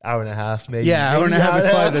 Hour and a half, maybe. Yeah, hour and a half is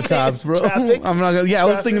probably the tops, bro. Traffic. I'm not gonna. Yeah, I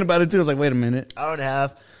was thinking about it too. I was like, wait a minute. Hour and a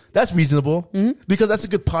half. That's reasonable because that's a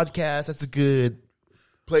good podcast. That's a good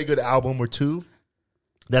play, a good album or 2.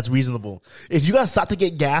 That's reasonable. If you gotta stop to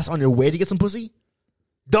get gas on your way to get some pussy,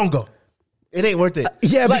 don't go. It ain't worth it.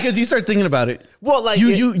 Yeah, like, because you start thinking about it. Well, like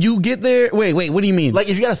you get there. Wait. What do you mean? Like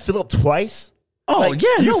if you gotta fill up twice. Oh like, yeah,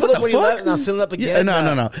 you no. fill What up the when you fuck? left, now fill it up again.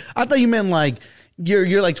 Yeah, no. I thought you meant like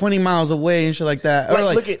you're like 20 miles away and shit like that, or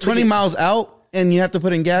Like, like look 20 at- miles out and you have to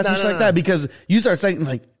put in gas and shit like no. that because you start saying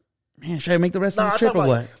like, man, should I make the rest of I'm this trip talking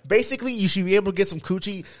or about, what? basically, you should be able to get some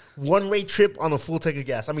coochie one-way trip on a full tank of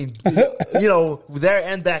gas. I mean, there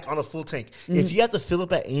and back on a full tank. If you have to fill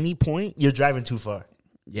up at any point, you're driving too far.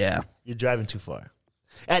 Yeah. You're driving too far.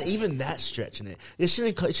 And even that stretching it. You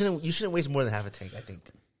shouldn't waste more than half a tank,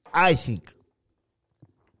 I think.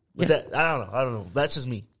 But that, I don't know. That's just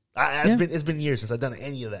me. It's been years since I've done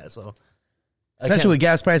any of that, so. Especially with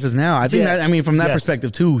gas prices now. I think Yes. that, I mean, from that Yes.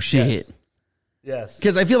 perspective too, shit. Yes.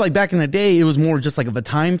 Because I feel like back in the day, it was more just like of a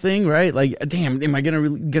time thing, right? Like, damn, am I gonna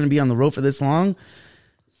be on the road for this long?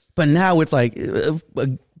 But now it's like a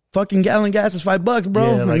fucking gallon of gas is $5, bro.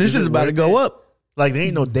 Yeah, like, and this is is it about to worth go it? up. Like, there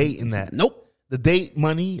ain't no date in that. Nope. The date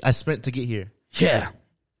money I spent to get here. Yeah.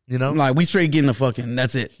 You know? Like, we straight getting the fucking,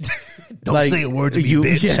 that's it. Don't Like, say a word to me,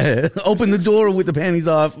 bitch. Yeah. Open the door with the panties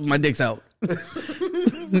off, my dick's out.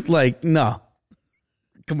 Like, no.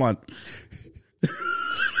 Come on.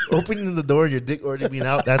 Opening the door, your dick already being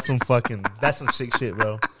out, that's some sick shit,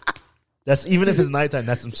 bro. That's, even if it's nighttime,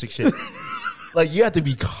 that's some sick shit. Like, you have to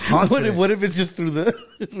be confident. What if it's just through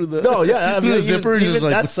the No, yeah. I through mean, the zipper and just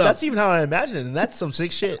like, what's up? that's even how I imagine it, and that's some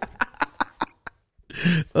sick shit.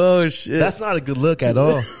 Oh, shit. That's not a good look at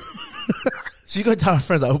all. She's going to tell her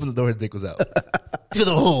friends I opened the door, his dick was out. Through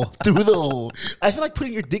the hole. I feel like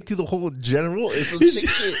putting your dick through the hole in general is some sick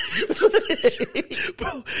shit.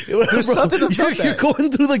 Bro, there's something about you're that. going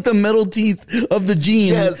through like the metal teeth of the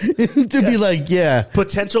jeans to be like, yeah.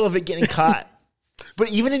 Potential of it getting caught. But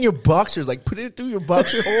even in your boxers, like putting it through your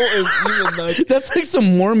boxer hole is even like That's like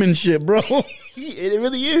some Mormon shit, bro. it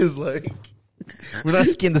really is. Like, we're not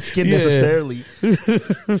skin to skin Yeah. necessarily.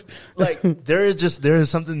 Like, there is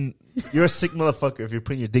something. You're a sick motherfucker if you're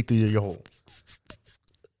putting your dick through your hole.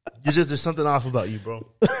 There's something off about you, bro.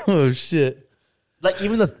 Oh, shit. Like,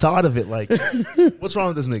 even the thought of it, like, what's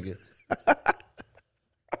wrong with this nigga?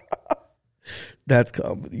 That's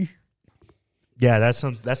comedy. Yeah, that's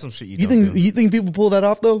some shit you don't do. You think people pull that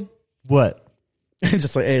off though? What?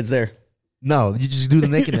 Just like, hey, it's there. No, you just do the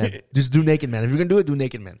naked man. Just do naked man. If you're gonna do it, do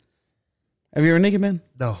naked man. Have you ever naked man?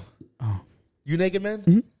 No. Oh. You naked man?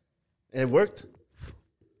 Mm-hmm. And it worked?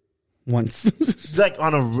 Once. It's like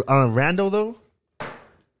on a rando though?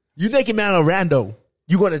 You naked man on a rando,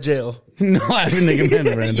 you going to jail. No, I haven't naked man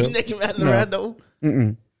around. You naked man on a rando?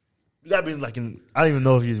 Mm-mm. You gotta be like I don't even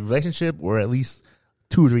know if you're in a relationship or at least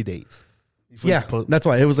 2 or 3 dates. Yeah, that's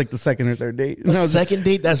why it was like the second or third date. No, Second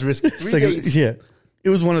date, that's risky. 3 dates. Yeah, it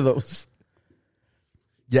was one of those.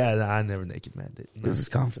 Yeah, nah, I never naked man did. It was his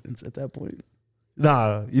confidence at that point.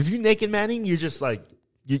 Nah, if you naked manning, you're just like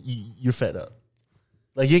you're fed up.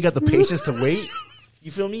 Like you ain't got the patience to wait.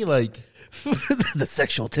 You feel me? Like The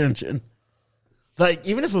sexual tension. Like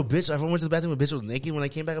even if if I went to the bathroom, a bitch was naked when I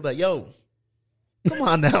came back, I'm like, yo, come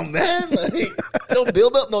on now, man. Like, don't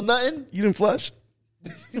build up, no nothing. You didn't flush?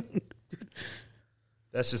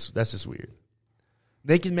 That's just weird.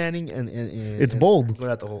 Naked manning and It's bold.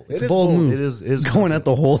 Going out the hole. It's a bold move. It is Going at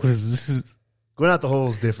the hole is going out the hole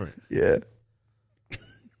is different. yeah.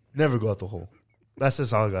 Never go out the hole. That's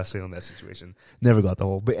just all I gotta say on that situation. Never go out the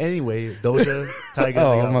hole. But anyway, Doja, Tiger.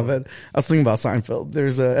 Oh, my bad. I was thinking about Seinfeld.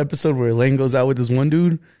 There's an episode where Elaine goes out with this one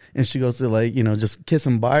dude and she goes to like, just kiss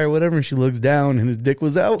him by or whatever. And she looks down and his dick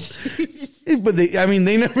was out. But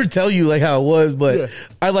they never tell you like how it was, but Yeah.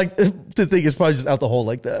 I like to think it's probably just out the hole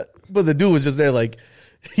like that. But the dude was just there like,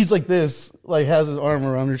 he's like this, like has his arm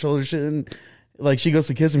around her shoulder shit. And like she goes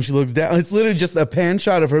to kiss him. She looks down. It's literally just a pan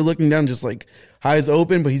shot of her looking down, just like eyes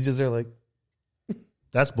open, but he's just there like,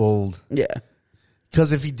 That's bold. yeah.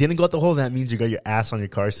 Because if you didn't go out the hole, that means you got your ass on your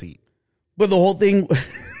car seat. But the whole thing,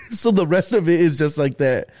 So the rest of it is just like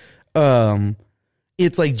that.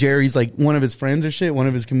 It's like Jerry's like one of his friends or shit, one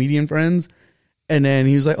of his comedian friends. And then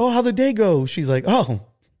he was like, oh, how'd the day go? She's like, oh,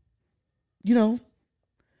 you know.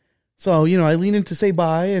 So, you know, I leaned in to say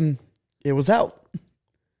bye and it was out.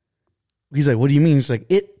 He's like, what do you mean? She's like,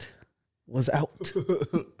 it was out.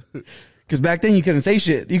 Because back then you couldn't say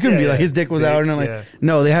shit. You couldn't be like, his dick was out. And I'm like,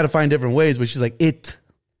 no, they had to find different ways. But she's like, it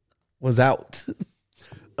was out.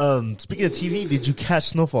 Speaking of TV, did you catch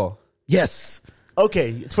Snowfall? Yes.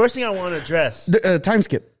 Okay, first thing I want to address. Time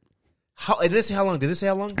skip. Did they say how long? Did they say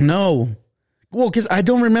how long? No. Well, because I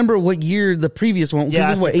don't remember what year the previous one. Yeah,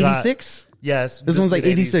 this is what, 86? Yes. This one's like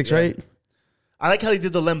 86, 80s, right? I like how they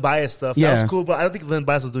did the Len Bias stuff. Yeah. That was cool, but I don't think Len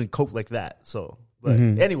Bias was doing coke like that. So, but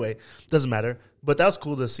anyway, doesn't matter. But that was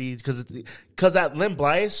cool to see because that Len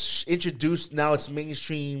Bias introduced, now it's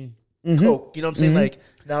mainstream coke. You know what I'm saying? Like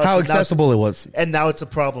now How accessible it was. and now it's a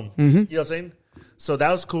problem. You know what I'm saying? So that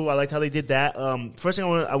was cool. I liked how they did that. First thing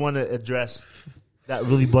I want to address that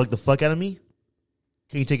really bugged the fuck out of me.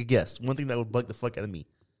 Can you take a guess? One thing that would bug the fuck out of me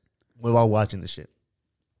while watching this shit.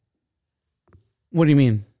 What do you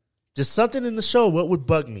mean? Just something in the show. What would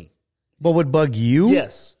bug me? What would bug you?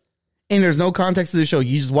 Yes. And there's no context to the show.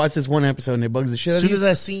 You just watch this one episode and it bugs the shit out As of soon you? as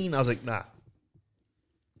I seen, I was like, nah.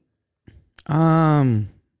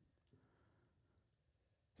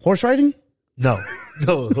 Horse riding? No.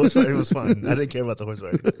 No, horse riding was fun. I didn't care about the horse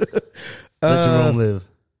riding. Let Jerome live.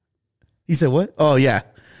 He said what? Oh, yeah.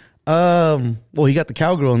 Well, he got the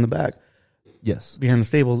cowgirl in the back Yes. behind the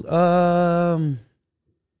stables.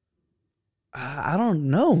 I don't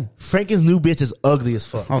know. Franken's new bitch is ugly as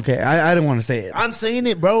fuck. Okay, I didn't want to say it. I'm saying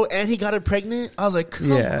it, bro. And he got her pregnant. I was like, come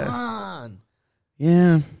Yeah. on.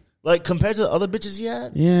 Yeah, Like, compared to the other bitches he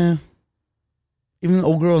had, yeah. Even the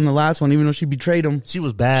old girl in the last one, even though she betrayed him, she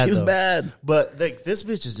was bad. she was though. bad. But, like, this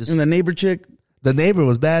bitch is just. And the neighbor chick, The neighbor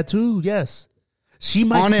was bad, too. Yes. She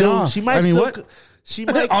might On and still. off. She might I mean, still. what? She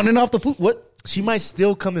might. on and off the foot. What? She might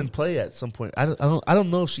still come and play at some point. I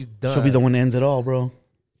don't know if she's done. She'll be the one that ends it all, bro.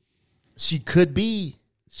 She could be.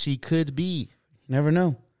 She could be. Never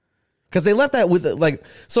know. Because they left that with, like,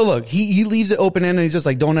 so look, he leaves it open ended. He's just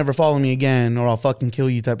like, don't ever follow me again or I'll fucking kill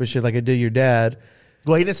you type of shit like I did your dad.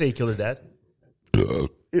 Well, he didn't say he killed her dad.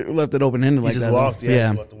 It left it open ended like He just that. walked. though.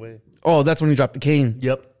 Yeah. He walked away. Oh, that's when he dropped the cane.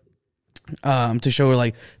 Yep. To show her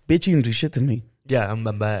like, bitch, you didn't do shit to me. Yeah, I'm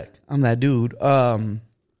back. I'm that dude.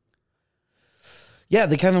 Yeah,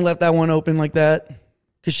 they kind of left that one open like that.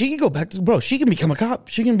 Because she can go back to, bro, she can become a cop.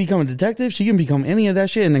 She can become a detective. She can become any of that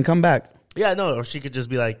shit and then come back. Yeah, no, or she could just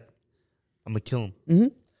be like, I'm gonna kill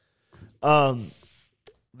him.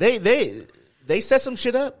 They set some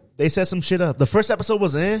shit up. The first episode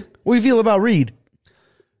was What do you feel about Reed?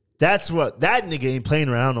 That's what that nigga ain't playing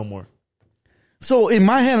around no more. So in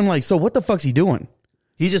my head, I'm like, so what the fuck's he doing?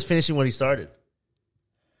 He's just finishing what he started.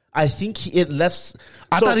 I think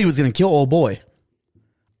I thought he was going to kill old boy.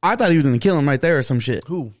 I thought he was going to kill him right there or some shit.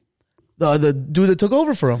 Who? The dude that took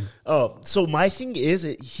over for him. Oh, so my thing is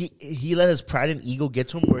he let his pride and ego get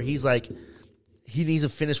to him where he's like, he needs to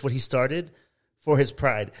finish what he started for his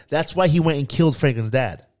pride. That's why he went and killed Franklin's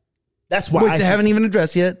dad. That's why. Which they haven't even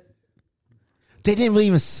addressed yet. They didn't really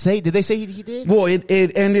even say. Did they say he did? Well, it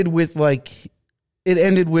ended with like. It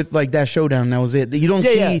ended with like that showdown. That was it. You don't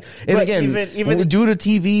see, and But again, even due to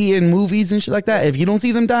TV and movies and shit like that, if you don't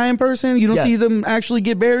see them die in person, you don't see them actually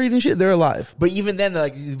get buried and shit. They're alive. But even then,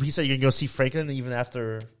 like he said, you're gonna see Franklin even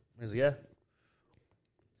after. He's like, yeah.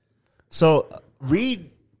 So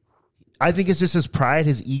Reed, I think it's just his pride,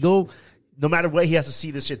 his ego. No matter what, he has to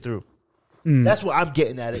see this shit through. That's what I'm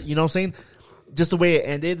getting at it. You know what I'm saying? Just the way it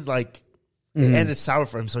ended, like it ended sour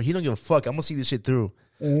for him. So he don't give a fuck. I'm gonna see this shit through.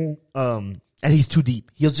 And he's too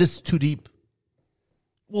deep. He's just too deep.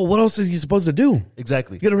 Well, what else is he supposed to do?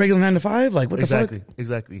 Exactly. Get a regular 9 to 5? Like what the fuck?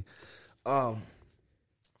 Exactly.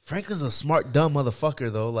 Franklin's a smart, dumb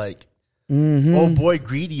motherfucker though. Like, old boy,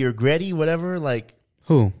 greedy or Gretty, whatever. Like,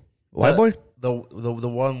 Who? White boy? The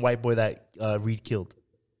one white boy that Reed killed.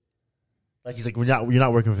 Like he's like, you're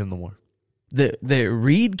not working with him no more. The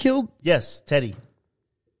Reed killed Yes, Teddy.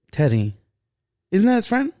 Teddy. Isn't that his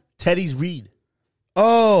friend? Teddy's Reed.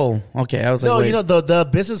 Oh, okay. I was like, No, wait. you know the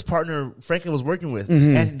business partner Franklin was working with,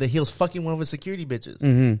 and he was fucking one of his security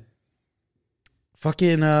bitches.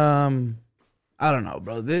 Fucking I don't know,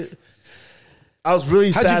 bro. I was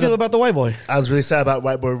really How'd sad. you feel about the white boy? I was really sad about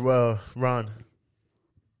white boy Ron.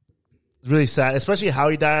 Really sad, especially how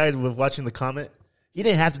he died with watching the comet. He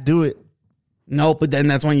didn't have to do it. No, but then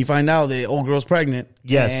that's when you find out the old girl's pregnant.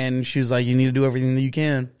 Yes. And she's like, you need to do everything that you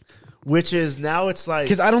can. Which is now it's like,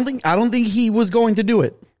 Because I don't think he was going to do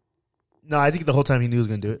it. no, I think the whole time he knew he was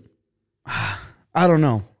going to do it. I don't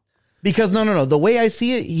know. Because no. The way I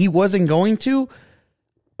see it, he wasn't going to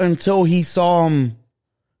until he saw him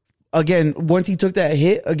again. Once he took that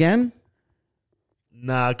hit again.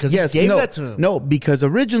 Nah, because he gave that to him. No, because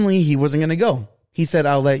originally he wasn't going to go. He said,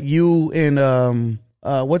 I'll let you and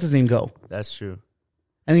what's his name go. That's true.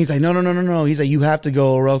 And he's like, no. He's like, you have to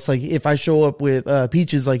go, or else like if I show up with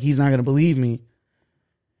Peaches, like he's not going to believe me.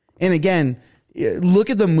 And again, look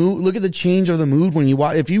at the mood. Look at the change of the mood when you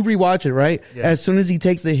watch. If you rewatch it, right? Yeah. As soon as he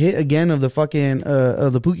takes the hit again of the fucking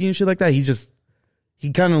of the Pookie and shit like that,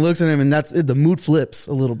 he kind of looks at him, and that's it. The mood flips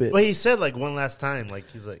a little bit. Well, he said like one last time, like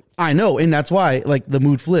he's like, I know, and that's why like the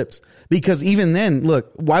mood flips, because even then,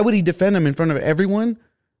 look, why would he defend him in front of everyone,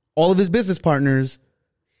 all of his business partners?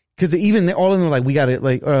 Because even all of them were like, we got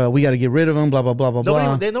to get rid of him, blah blah blah blah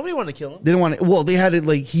blah. Nobody wanted to kill him. They didn't want to. Well, they had it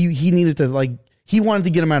like he needed to like he wanted to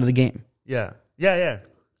get him out of the game. Yeah.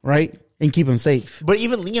 Right, and keep him safe. But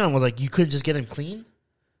even Leon was like, you couldn't just get him clean.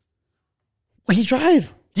 He tried.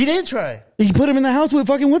 He didn't try. He put him in the house with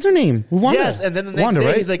fucking what's her name? Wanda. Yes, and then the next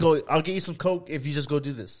day he's like, "Oh, I'll get you some coke if you just go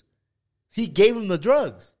do this." He gave him the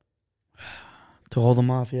drugs to hold him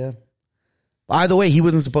off. Yeah. Either way, he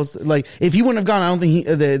wasn't supposed to. Like, if he wouldn't have gone, I don't think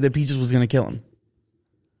the Peaches was going to kill him.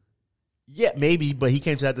 Yeah, maybe, but he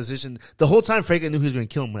came to that decision the whole time. Franklin knew he was going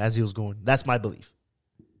to kill him as he was going. That's my belief.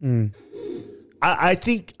 I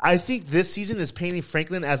think this season is painting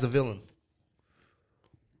Franklin as a villain.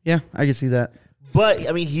 Yeah, I can see that. But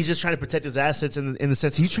I mean, he's just trying to protect his assets in the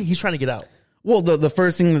sense he's trying to get out. Well, the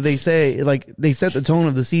first thing that they say, like they set the tone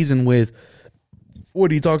of the season with what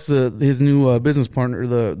he talks to his new business partner,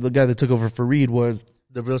 the guy that took over for Reed, was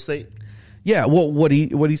the real estate. Yeah, well, what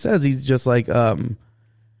he says, he's just like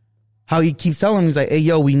how he keeps telling him, he's like, hey,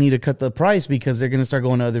 yo, we need to cut the price because they're gonna start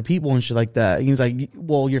going to other people and shit like that. And he's like,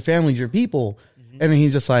 well, your family's your people, and then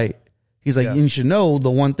he's like, yeah. You should know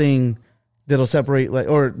the one thing that'll separate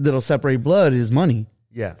blood is money.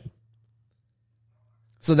 Yeah.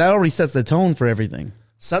 So that already sets the tone for everything.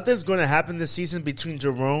 Something's going to happen this season between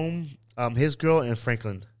Jerome, his girl, and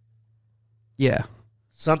Franklin. Yeah.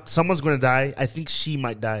 Someone's going to die. I think she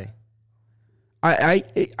might die.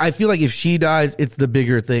 I feel like if she dies, it's the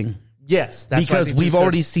bigger thing. Yes, that's because we've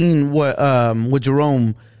already seen what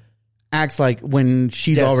Jerome acts like when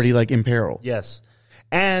she's already like in peril. Yes.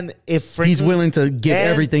 And if Franklin, he's willing to give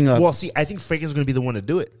everything up. Well, see, I think Franklin's going to be the one to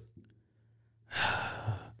do it.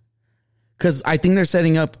 Because I think they're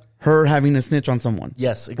setting up her having to snitch on someone.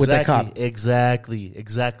 Yes, exactly. With that cop.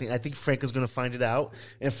 Exactly. I think Franklin's going to find it out.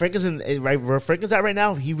 And Franklin's where Franklin's at right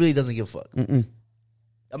now, he really doesn't give a fuck. Mm-mm.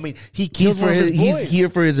 I mean, he kills one of his boys. He's here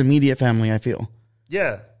for his immediate family, I feel.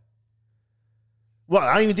 Yeah. Well,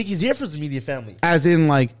 I don't even think he's here for his immediate family. As in,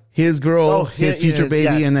 like, his girl, his future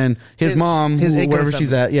baby, and then his mom, wherever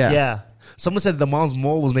she's at. Yeah. Yeah. Someone said the mom's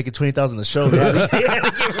mole was making $20,000 a show. They had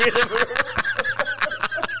to get rid of her.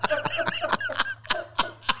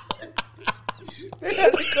 They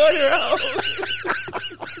had to cut her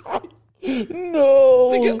out.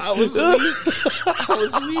 No. I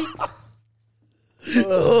was weak.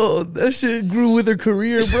 Oh, that shit grew with her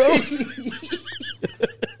career, bro.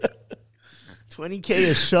 $20K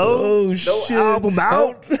a show? Oh, no shit. album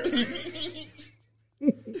out?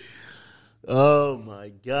 Oh, my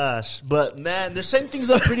gosh. But, man, they're setting things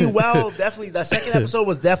up pretty well. Definitely. That second episode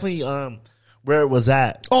was definitely where it was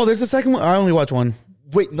at. Oh, there's a second one? I only watched one.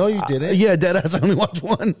 Wait, no, you didn't? Yeah, deadass. I only watched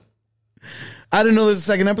one. I didn't know there's a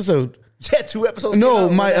second episode. Yeah, 2 episodes. No,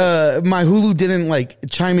 my Hulu didn't like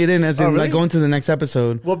chime it in as in like going to the next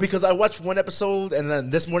episode. Well, because I watched one episode and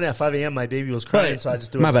then this morning at 5 a.m. my baby was crying, so I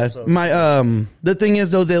just threw it. My bad. Episode. My the thing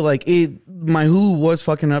is though that like my Hulu was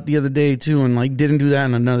fucking up the other day too, and like didn't do that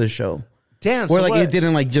in another show. Damn. Where like it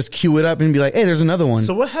didn't like just cue it up and be like, hey, there's another one.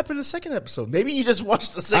 So what happened in the second episode? Maybe you just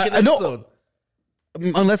watched the second episode.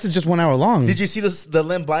 Unless it's just 1 hour long. Did you see the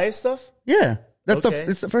Len Bias stuff? Yeah, that's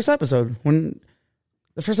it's the first episode. When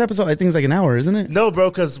the first episode, I think, is like an hour, isn't it? No, bro,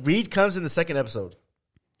 because Reed comes in the second episode.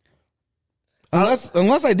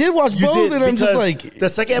 Unless I did watch both, and I'm just like the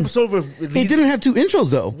second episode. He didn't have 2 intros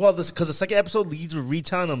though. Well, because the second episode leads with Reed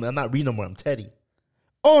telling him, "I'm not Reed no more. I'm Teddy."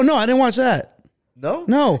 Oh no, I didn't watch that.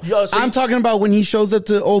 No. I'm talking about when he shows up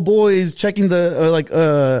to old boys checking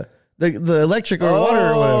the electric or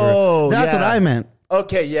water or whatever. That's what I meant.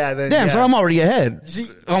 Okay, yeah. Then, damn, so I'm already ahead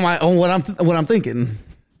on what I'm thinking.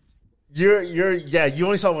 You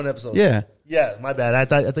only saw one episode. Yeah, my bad. I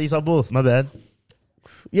thought you saw both. My bad.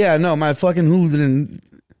 Yeah, no, my fucking Hulu didn't.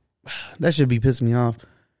 That should be pissing me off.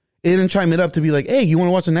 It didn't chime it up to be like, hey, you want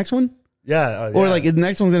to watch the next one? Yeah. Or like the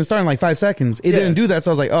next one's gonna start in like 5 seconds. It didn't do that,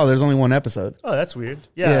 so I was like, oh, there's only one episode. Oh, that's weird.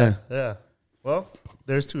 Yeah. Well,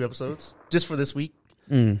 there's 2 episodes just for this week.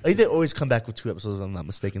 Like, they always come back with 2 episodes. If I'm not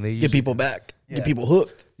mistaken. They usually, Get people back. Yeah. Get people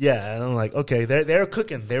hooked. Yeah, and I'm like, okay, they're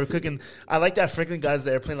cooking. They were cooking. I like that Franklin got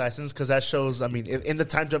the airplane license because that shows. I mean, in the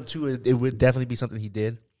time jump too, it would definitely be something he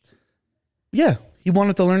did. Yeah, he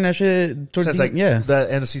wanted to learn that shit towards Since the like the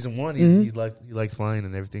end of season 1, he liked flying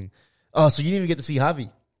and everything. Oh, so you didn't even get to see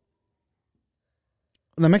Javi?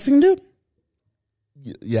 The Mexican dude.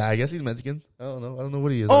 Yeah, I guess he's Mexican. I don't know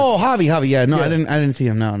what he is. Oh, Javi. Yeah, no, Yeah. I didn't see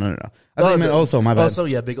him. No. I thought you meant Oso. My bad. Oso,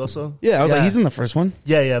 yeah, big Oso. Yeah, I was like, he's in the first one.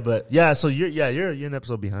 Yeah, so you're an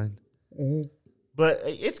episode behind. But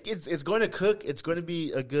it's going to cook. It's going to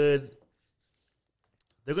be a good.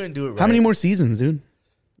 They're going to do it right. How many more seasons, dude?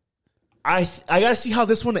 I gotta see how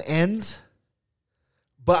this one ends.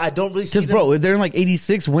 But I don't really see. Because bro, if they're in like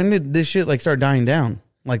 86, when did this shit like start dying down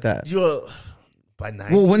like that? By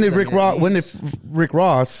 90s. Well, when did Rick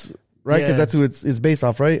Ross, right? Because Yeah. that's who it's based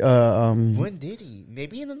off, right? When did he?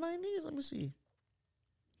 Maybe in the 90s. Let me see.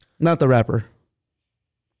 Not the rapper.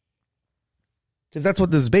 Because that's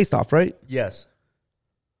what this is based off, right? Yes.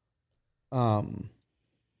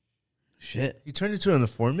 Shit. He turned into an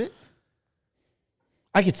informant.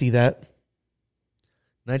 I could see that.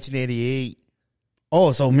 1988.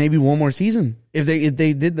 Oh, so maybe one more season if they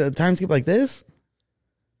did the time skip like this.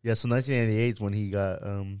 Yeah, so 1988 is when he got.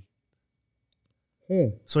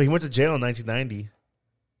 So he went to jail in 1990.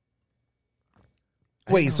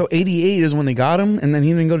 Wait, so 88 is when they got him, and then he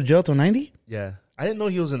didn't go to jail till 90? Yeah, I didn't know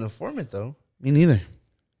he was an informant though. Me neither.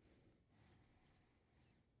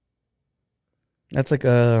 That's like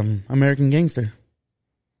American Gangster.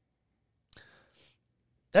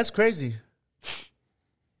 That's crazy.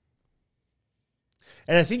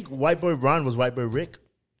 And I think White Boy Ron was White Boy Rick.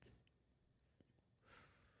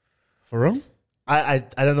 For real? I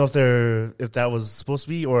don't know if that was supposed to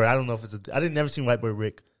be, or I don't know if it's. I didn't never seen White Boy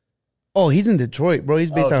Rick. Oh, he's in Detroit, bro.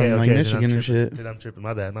 He's based out in like Michigan and shit. Then I'm tripping.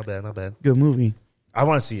 My bad. Good movie. I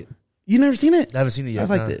want to see it. You never seen it? I haven't seen it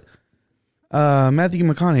yet. I liked it. Matthew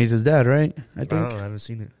McConaughey's his dad, right? I I think. don't know. I haven't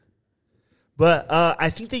seen it. But I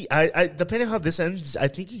think I depending on how this ends, I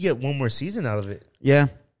think you get one more season out of it. Yeah.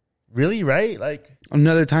 Really, right? Like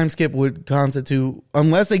Another time skip would constitute,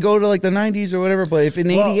 unless they go to like the 90s or whatever. But if in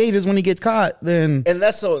 88 is when he gets caught, then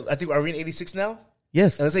unless so, I think are we in 86 now?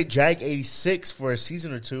 yes. Unless they drag 86 for a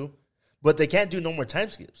season or two, but they can't do no more time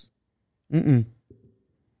skips.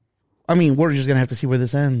 I mean, we're just gonna have to see where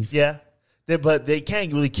this ends. Yeah, but they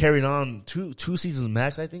can't really carry it on two seasons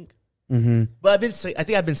max. I think. Mm-hmm. But I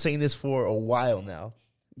think I've been saying this for a while now.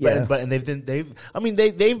 Yeah. But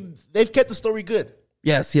they've kept the story good.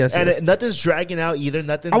 Yes. And nothing's dragging out either.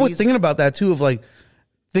 Nothing. I was thinking about that too, of like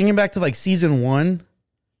thinking back to like season 1,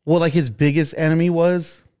 what like his biggest enemy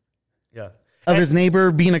was Yeah. of his neighbor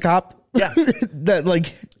being a cop. Yeah. That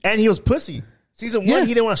like, And he was pussy. Season 1, Yeah.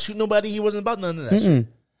 he didn't want to shoot nobody. He wasn't about none of that shit.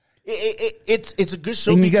 It's a good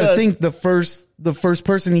show. and you because got to think the first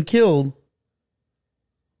person he killed.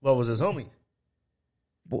 what was his homie?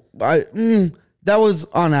 That was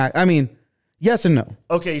on act. I mean, yes and no.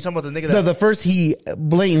 Okay, you talking about the nigga that The first he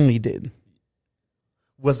blatantly did.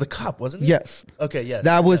 was the cop, wasn't he? Yes. Okay, yes.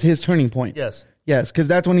 That was his turning point. Yes. Yes, because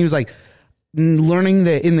that's when he was like learning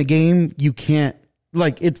that in the game you can't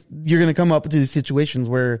like you're gonna come up to these situations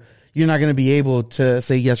where you're not gonna be able to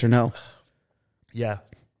say yes or no. Yeah.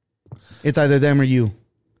 It's either them or you.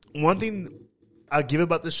 One thing I'll give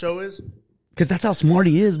about this show is Because that's how smart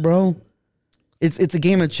he is, bro. It's a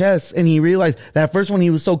game of chess, and he realized that first one he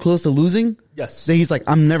was so close to losing. yes. That he's like,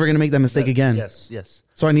 I'm never gonna make that mistake again. Yes.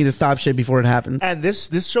 So I need to stop shit before it happens. And this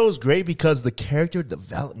show is great because the character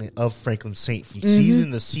development of Franklin Saint from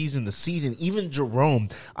season to season, even Jerome.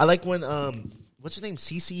 I like when what's her name,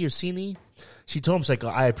 Cece or Cene? She told him, she's like,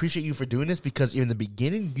 I appreciate you for doing this because in the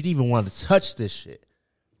beginning you didn't even want to touch this shit.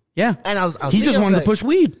 Yeah, And I was he thinking, just I was wanted like, to push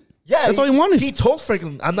weed. Yeah, that's all he wanted. He told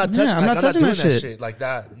Franklin, "I'm not touching. I'm not touching doing that that shit. shit like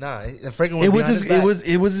that." Nah, and Franklin It went was behind his. his back.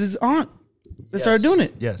 It was his aunt that started doing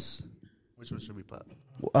it. Yes. Which one should we pop?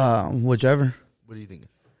 Whichever. What do you think?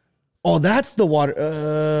 Oh, that's the water.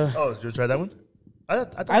 Oh, did you try that one? I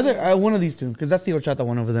thought Either one of these two, because that's the horchata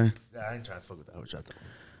one over there. Yeah, I ain't trying to fuck with that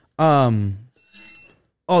horchata.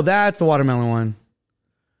 Oh, that's the watermelon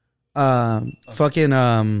one. Fucking.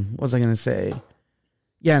 What was I gonna say?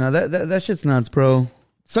 Yeah, no, that shit's nuts, bro.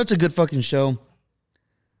 Such a good fucking show.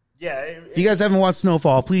 Yeah. If you guys haven't watched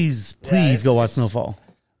Snowfall, please go watch Snowfall.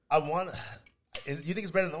 I want. You think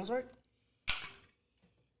it's better than Ozark?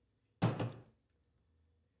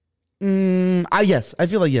 Yes, I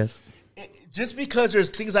feel like yes. Just because there's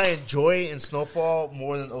things I enjoy in Snowfall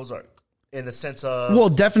more than Ozark, in the sense of Well,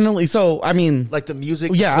 definitely. So, I mean, like the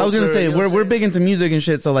music. yeah, the I was gonna culture, say you know what I'm we're saying? big into music and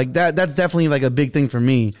shit. So, like that's definitely like a big thing for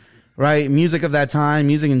me. right? Music of that time,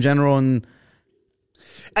 music in general, and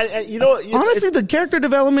you know, honestly, the character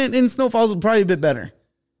development in Snowfall is probably a bit better.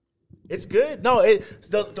 It's good. No,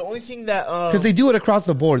 the only thing that because they do it across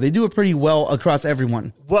the board, they do it pretty well across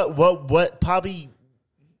everyone. What probably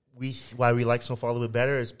why we like Snowfall a little bit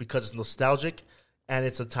better is because it's nostalgic and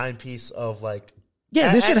it's a timepiece of like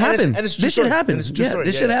this should happen. This should happen. This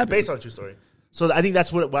should happen based on a true story. So I think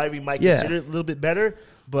that's why we might consider it a little bit better.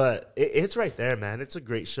 But it's right there, man. It's a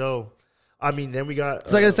great show. I mean, then we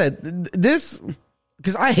got like I said, this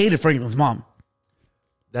because I hated Franklin's mom.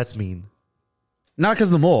 That's mean. Not because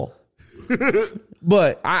of the mole,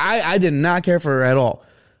 but I did not care for her at all.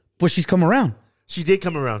 But she's come around. She did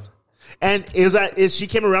come around. And she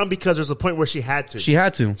came around because there's a point where she had to. She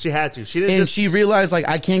had to. She didn't she realized like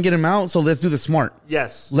I can't get him out, so let's do the smart.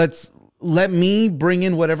 Yes. Let me bring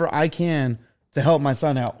in whatever I can to help my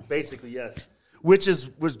son out. Basically, yes. Which is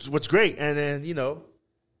what's great. And then, you know,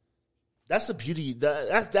 that's the beauty.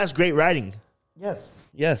 That's great writing.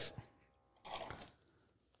 Yes.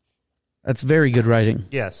 That's very good writing.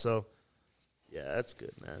 Yeah, so yeah, that's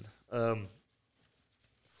good, man.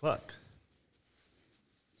 Fuck.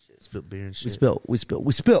 Shit, spilled beer and shit. We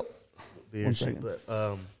spill. Beer and shit, but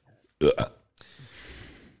where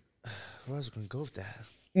was I gonna go with that?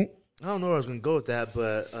 I don't know where I was gonna go with that,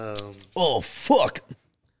 but oh fuck.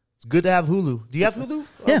 It's good to have Hulu. Do you have Hulu?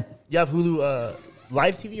 Yeah. You have Hulu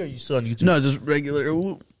live TV or are you still on YouTube? No, just regular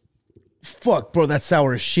Hulu. Fuck, bro, that's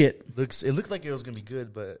sour as shit. It looked like it was gonna be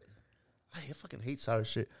good, but I fucking hate sour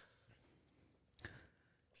shit.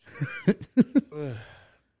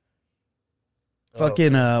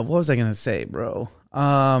 Fucking what was I gonna say, bro?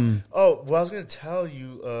 I was gonna tell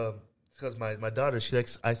you because my daughter, she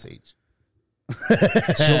likes Ice Age.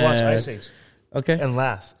 She'll watch Ice Age. Okay. And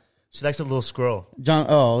laugh. She likes the little squirrel.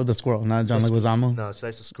 The squirrel, not John Leguizamo. No, she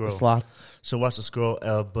likes the squirrel. The sloth. She'll watch the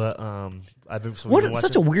squirrel, but I've been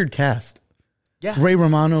such a weird cast. Yeah. Ray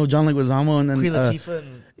Romano, John Leguizamo, and then Queen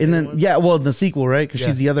Latifah and then the sequel, right? Because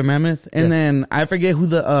she's the other mammoth, and then I forget who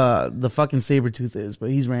the fucking Sabretooth is, but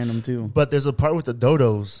he's random too. But there's a part with the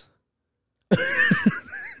dodos.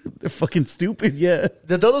 They're fucking stupid, yeah.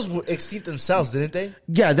 The dodos were extinct themselves, didn't they?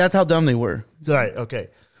 Yeah, that's how dumb they were. Right, okay.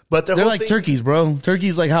 But they're like turkeys, bro.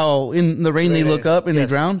 Turkeys, like how in the rain they look up and they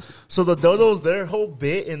drown. So the dodos, their whole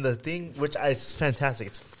bit in the thing, which is fantastic.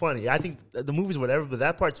 It's funny. I think the movie's whatever, but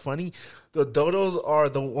that part's funny. The dodos are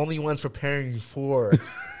the only ones preparing for.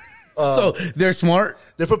 So they're smart.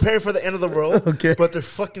 They're preparing for the end of the world. Okay. But they're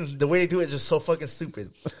the way they do it is just so fucking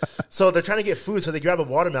stupid. So they're trying to get food, so they grab a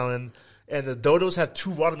watermelon. And the dodos have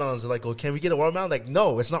 2 watermelons. They're like, "Oh, can we get a watermelon?" Like,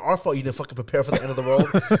 no, it's not our fault. You didn't fucking prepare for the end of the world.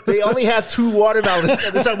 They only have 2 watermelons,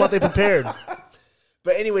 and they're talking about they prepared.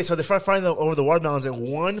 But anyway, so they start flying over the watermelons, and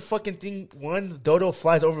one dodo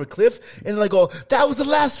flies over a cliff, and they're like, "Oh, that was the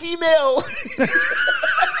last female."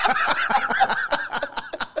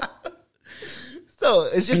 So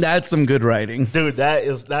it's just that's some good writing, dude. That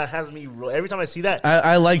has me every time I see that.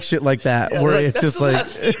 I like shit like that where it's just like,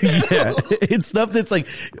 it's stuff that's like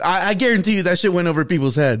I guarantee you that shit went over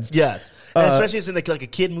people's heads. Yes, and especially it's in like a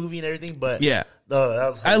kid movie and everything. But yeah,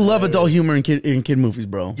 I love adult humor in kid movies,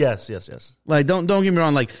 bro. Yes. Like don't get me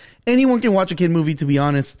wrong. Like anyone can watch a kid movie, to be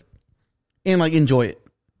honest, and like enjoy it,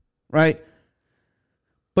 right?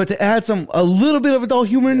 But to add a little bit of adult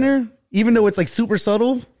humor in there, even though it's like super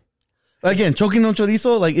subtle. Again, choking on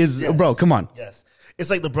chorizo, like bro, come on. Yes.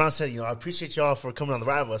 It's like LeBron said, I appreciate y'all for coming on the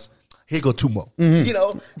ride with us. Here go 2 more.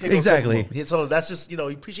 Mm-hmm. Exactly. So that's just,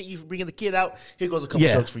 we appreciate you for bringing the kid out. Here goes a couple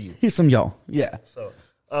jokes for you. Here's some y'all. Yeah. So,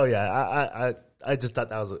 I just thought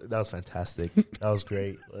that was fantastic. That was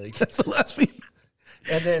great. Like that's the last thing.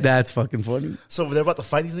 And then that's fucking funny. So they're about to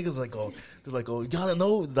fight these niggas. They're like, y'all don't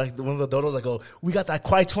know. Like one of the dodos, like, we got that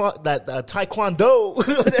taekwondo,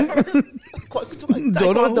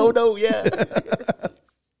 taekwondo, yeah.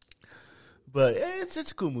 But it's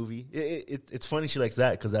a cool movie. It's funny she likes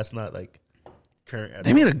that because that's not like current.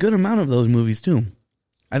 They made a good amount of those movies too.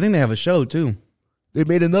 I think they have a show too. They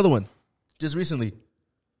made another one just recently.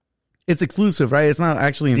 It's exclusive, right? It's not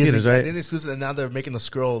actually in theaters, right? It's exclusive, and now they're making the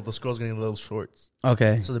scroll. The scroll's getting little shorts.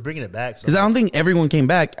 Okay, so they're bringing it back. Because I don't think everyone came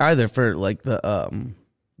back either for like the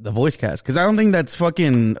voice cast. Because I don't think that's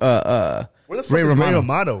fucking where the fuck Ray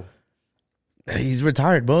Romano? He's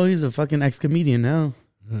retired, bro. He's a fucking ex-comedian now.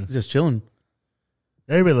 He's just chilling.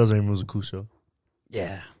 Everybody loves Raymond. It was a cool show.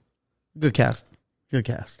 Yeah, good cast.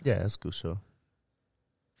 Yeah, it's a cool show.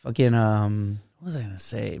 Fucking what was I gonna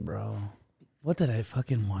say, bro? What did I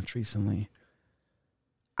fucking watch recently?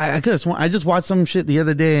 I could have sworn I just watched some shit the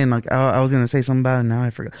other day and like I was gonna say something about it and now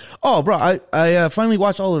I forgot. Oh, bro, I finally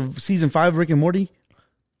watched all of season 5 of Rick and Morty.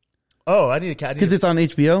 Oh, I need to because it's on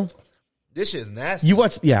HBO. This shit is nasty. You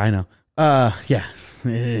watched? Yeah, I know. Yeah,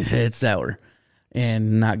 it's sour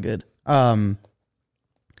and not good.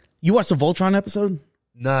 You watched the Voltron episode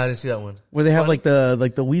Nah, I didn't see that one. where they have Funny.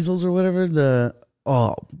 like the weasels or whatever.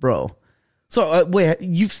 Bro. So wait,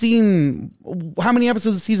 you've seen how many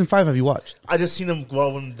episodes of season 5 have you watched? I just seen them.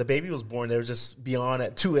 Well, when the baby was born, they were just beyond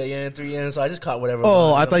at 2 a.m., 3 a.m. So I just caught whatever. Oh,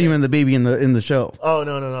 was on, I thought you meant the baby in the show Oh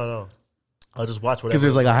no. I'll just watch whatever. because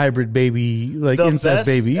there's like a hybrid baby, like The incest best-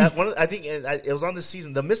 baby. I think it was on this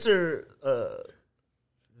season. The Mr.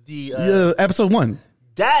 Episode 1.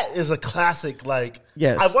 That is a classic. Like,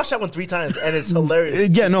 Yes. I watched that one 3 times, and it's hilarious.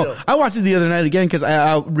 Yeah, no, Still. I watched it the other night again because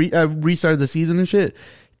I restarted the season and shit,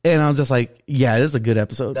 and I was just like, yeah, this is a good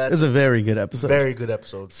episode. That's It's a very good episode. Very good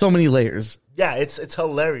episode. So many layers. Yeah, it's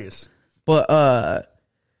hilarious. But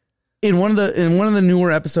in one of the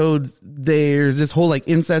newer episodes, there's this whole like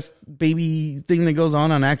incest baby thing that goes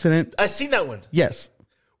on accident. I seen that one. Yes.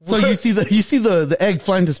 So What? you see the egg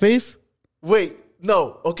flying to space. Wait,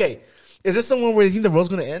 no, okay. Is this the one where you think the world's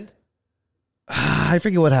gonna end? I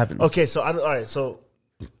forget what happened. Okay, so all right, so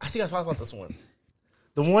I think I talked about this one.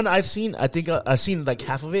 The one I've seen, I think I've seen like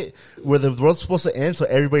half of it, where the world's supposed to end, so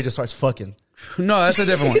everybody just starts fucking. No, that's a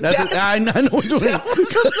different one. I know what you're doing.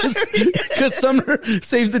 Because Summer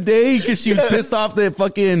saves the day because she was pissed off that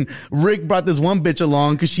fucking Rick brought this one bitch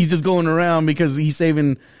along because she's just going around because he's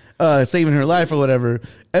saving her life or whatever.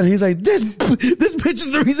 And he's like, this bitch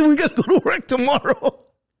is the reason we gotta go to work tomorrow.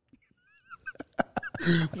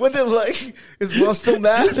 When they're like, is mom still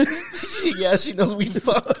mad? Yeah, she knows we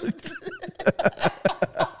fucked.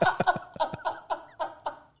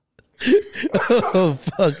 Oh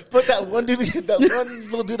fuck! But that one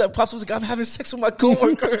little dude that pops up was like, I'm having sex with my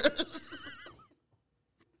coworker.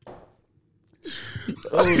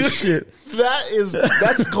 Oh shit!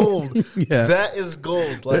 That's gold. Yeah. That is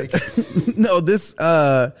gold. Like, No, this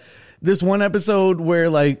one episode where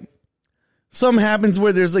like something happens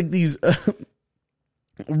where there's like these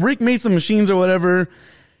Rick made some machines or whatever.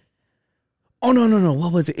 Oh no!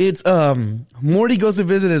 What was it? It's Morty goes to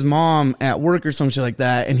visit his mom at work or some shit like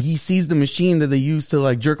that, and he sees the machine that they use to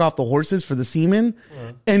like jerk off the horses for the semen.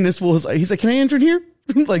 And this fool's like, he's like, "Can I enter in here?"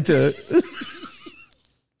 Like to.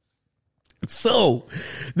 So,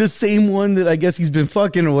 the same one that I guess he's been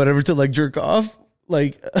fucking or whatever to like jerk off,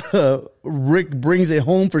 like Rick brings it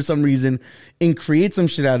home for some reason and creates some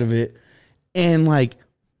shit out of it, and like.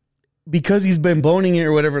 Because he's been boning it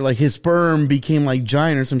or whatever, like his sperm became like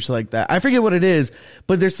giant or some shit like that. I forget what it is,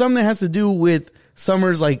 but there's something that has to do with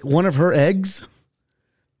Summer's like one of her eggs.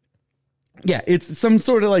 Yeah, it's some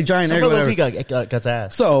sort of like giant egg or whatever. got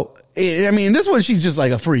ass. So, I mean, this one she's just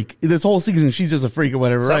like a freak. This whole season she's just a freak or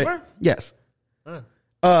whatever, Summer? right? Yes.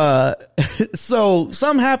 So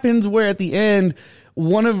something happens where at the end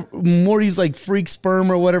one of Morty's like freak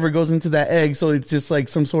sperm or whatever goes into that egg, so it's just like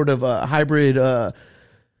some sort of hybrid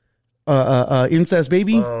incest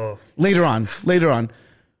baby. Later on.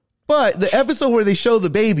 But the episode where they show the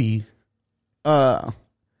baby,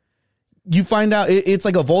 you find out it's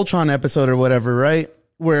like a Voltron episode or whatever, right?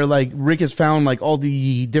 Where like Rick has found like all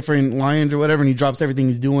the different lions or whatever, and he drops everything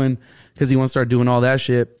he's doing because he wants to start doing all that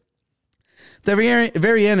shit. The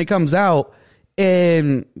very end, it comes out,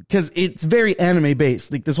 and because it's very anime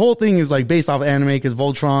based, like this whole thing is like based off anime because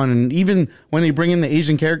Voltron, and even when they bring in the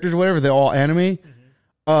Asian characters or whatever, they're all anime.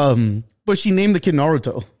 But she named the kid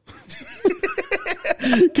Naruto.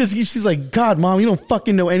 Because she's like, God, Mom, you don't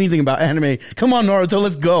fucking know anything about anime. Come on, Naruto,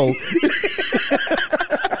 let's go.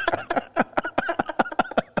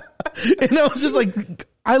 And I was just like,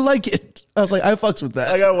 I like it. I was like, I fucks with I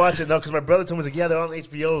that. gotta watch it now because my brother told me, like, yeah, they're on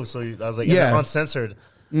HBO. So I was like, yeah, Yeah. they're uncensored.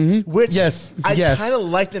 Which Yes, I yes. kind of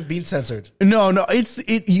like them being censored. No, it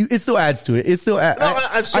still adds to it. It still adds.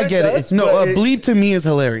 I'm sure I get it it. does, No, but bleep to me is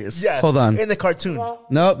hilarious. Yes, Hold on. in the cartoon.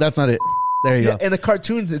 No, that's not it. There you Yeah, go. in the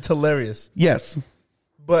cartoon, it's hilarious. Yes.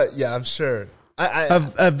 But yeah, I'm sure. I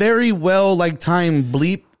A very well like timed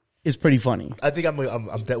bleep is pretty funny. think I'm well,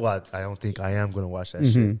 I don't think I am going to watch that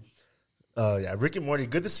shit. Yeah, Rick and Morty.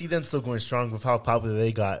 Good to see them still going strong with how popular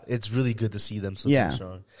they got. It's really good to see them still going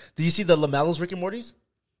strong. Did you see the LaMelo's Rick and Morty's?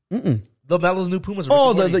 LaMelo's new Pumas. Rick Oh,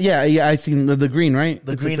 and Morty. yeah. I seen the green, right?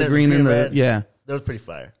 The It's green like and- the green and the red. yeah. That was pretty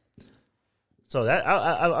fire. So that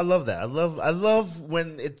I love that. I love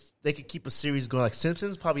when they could keep a series going. Like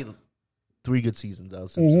Simpsons, probably 3 good seasons out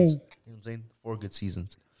of Simpsons. You know what I'm saying? 4 good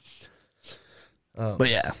seasons. But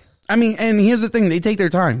yeah, I mean, and here's the thing: they take their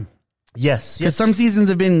time. Yes, Because some seasons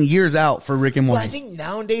have been years out for Rick and Morty. Well, I think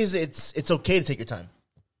nowadays it's okay to take your time.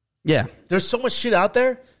 Yeah. There's so much shit out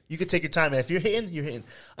there. You can take your time, and if you're hitting, you're hitting.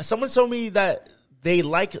 Someone told me that they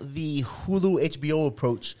like the Hulu HBO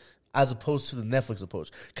approach. as opposed to the Netflix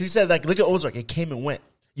approach. Because he said, like, look at Ozark, it came and went.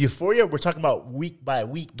 Euphoria, we're talking about week by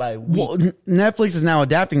week by week. Well, Netflix is now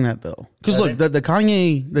adapting that though, because look, the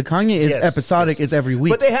Kanye is episodic. It's every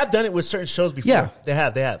week, but they have done it with certain shows before. Yeah, they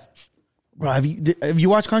have. Bro, have you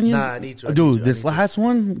watched Kanye's? Nah, I need to. Dude, this last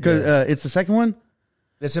one, because it's the second one.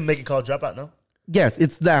 That's him making College Dropout, no? Yes,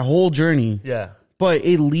 it's that whole journey. Yeah, but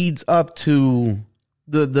it leads up to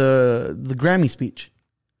the Grammy speech.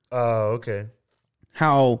 Oh, okay.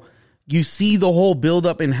 How you see the whole build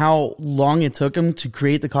up and how long it took him to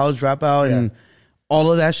create the College Dropout and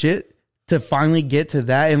all of that shit to finally get to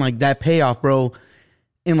that and like that payoff, bro.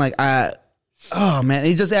 And like oh man,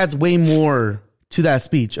 it just adds way more to that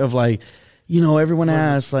speech of like, you know, everyone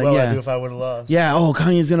asks like, what would I do if I would have lost? Yeah, oh,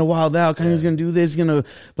 Kanye's gonna wild out. Kanye's gonna do this. He's gonna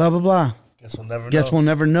blah blah blah. Guess we'll never know. Guess we'll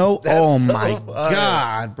never know. That's oh so my fire.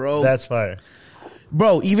 God, bro. That's fire.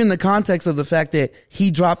 Bro, even the context of the fact that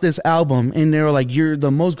he dropped this album and they were like, you're the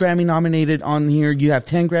most Grammy nominated on here. You have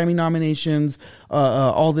 10 Grammy nominations,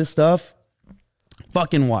 all this stuff.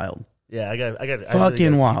 Fucking wild. Yeah, I got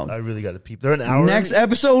fucking wild. I really got to peep. They're an hour. Next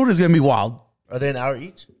episode is going to be wild. Are they an hour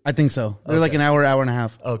each? I think so. They're like an hour and a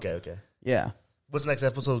half. Okay. Yeah. What's the next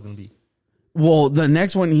episode going to be? Well, the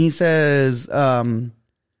next one he says,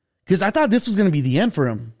 because I thought this was going to be the end for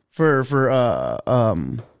him, for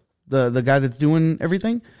the guy that's doing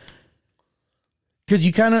everything. Because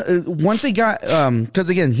you kind of once they got because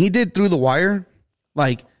again he did Through the Wire,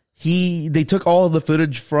 like they took all of the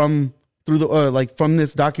footage from Through the from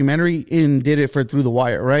this documentary and did it for Through the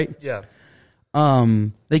Wire, right? Yeah.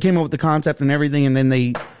 They came up with the concept and everything, and then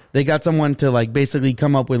they got someone to like basically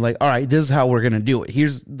come up with like, all right, this is how we're gonna do it.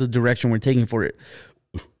 Here's the direction we're taking for it,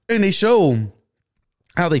 and they show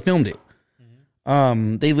how they filmed it.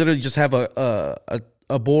 They literally just have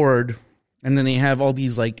a board, and then they have all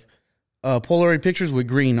these like Polaroid pictures with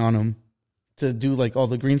green on them to do like all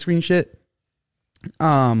the green screen shit.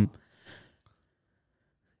 And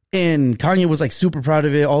Kanye was like super proud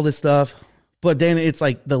of it, all this stuff. But then it's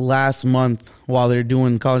like the last month while they're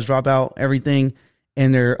doing College Dropout, everything,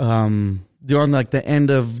 and they're on like the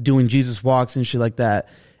end of doing Jesus Walks and shit like that.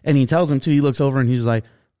 And he tells him too. He looks over and he's like,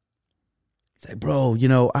 bro, you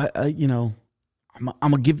know, I'm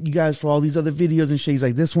gonna give you guys for all these other videos and shit. He's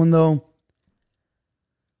like, this one though,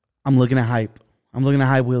 I'm looking at Hype. I'm looking at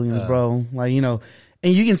Hype Williams, bro. Like, you know,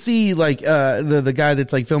 and you can see like the guy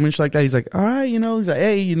that's like filming shit like that. He's like, all right, you know, he's like,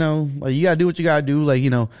 hey, you know, like you gotta do what you gotta do. Like,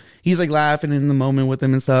 you know, he's like laughing in the moment with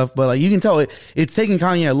him and stuff. But like you can tell it's taking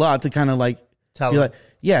Kanye a lot to kind of like tell be him. like,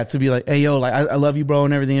 yeah, to be like, hey, yo, like I love you, bro,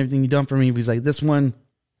 and everything you done for me. But he's like, this one,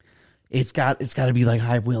 it's got to be like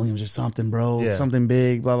Hype Williams or something, bro, something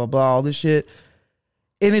big, blah blah blah, all this shit.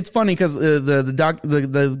 And it's funny because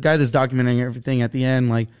the guy that's documenting everything at the end,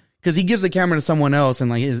 like, because he gives the camera to someone else,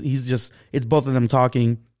 and like it's both of them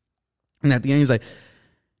talking, and at the end he's like,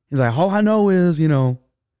 all I know is, you know,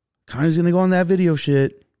 Kanye's gonna go on that video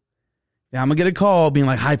shit. Yeah, I'm gonna get a call being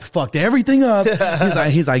like, Hype fucked everything up.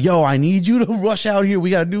 he's like, yo, I need you to rush out here.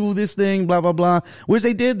 We gotta do this thing, blah blah blah. Which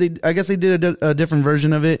they did. I guess they did a different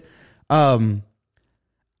version of it.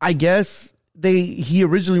 I guess. He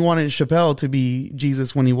originally wanted Chappelle to be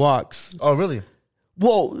Jesus when he walks. Oh, really?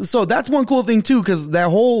 Well, so that's one cool thing too, because that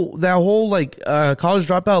whole like College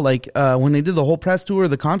Dropout, like when they did the whole press tour,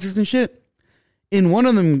 the concerts and shit. In one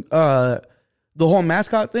of them, the whole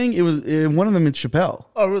mascot thing, it was in one of them. It's Chappelle.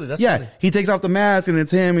 Oh, really? That's yeah. funny. He takes off the mask and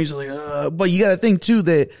it's him. He's just like, but you got to think too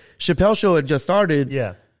that Chappelle show had just started.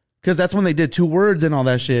 Yeah, because that's when they did 2 words and all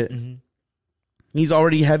that shit. Mm-hmm. He's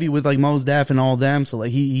already heavy with like Mos Def and all them, so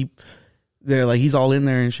like they're like he's all in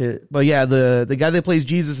there and shit. But yeah, the guy that plays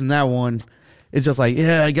Jesus in that one is just like,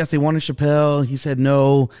 yeah, I guess they wanted Chappelle. He said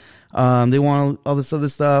no. They want all this other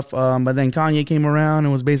stuff. But then Kanye came around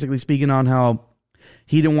and was basically speaking on how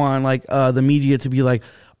he didn't want like the media to be like,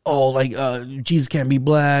 oh, like Jesus can't be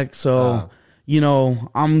black. So you know,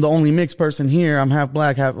 I'm the only mixed person here. I'm half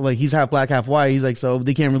black, he's half black, half white. He's like, so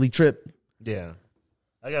they can't really trip. Yeah,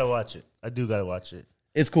 I gotta watch it. I do gotta watch it.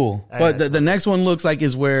 It's cool. But the next one looks like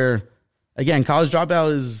is where. Again, College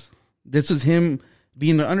Dropout this was him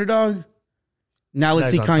being the underdog. Now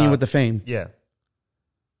let's see Kanye with the fame. Yeah.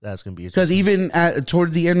 That's going to be because even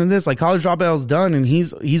towards the end of this, like College Dropout is done and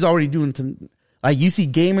he's already doing, like you see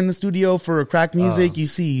Game in the studio for crack music. You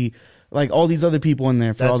see like all these other people in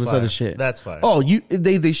there for all this other shit. That's fine. Oh,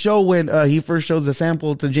 they show when he first shows the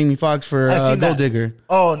sample to Jamie Foxx for Gold Digger.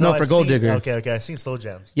 Oh, no. For Gold Digger. Okay. I've seen Slow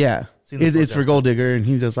Jams. Yeah. It's for Gold Digger and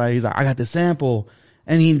he's like, I got the sample.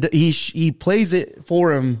 And he plays it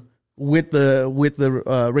for him with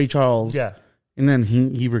the Ray Charles. Yeah. And then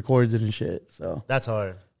he records it and shit. So that's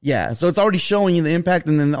hard. Yeah. So it's already showing you the impact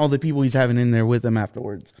and then all the people he's having in there with him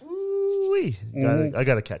afterwards. Ooh-wee. I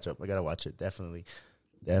gotta catch up. I gotta watch it. Definitely.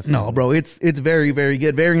 No, bro, it's very, very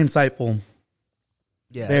good, very insightful.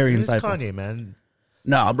 Yeah, very it's insightful. Kanye, man.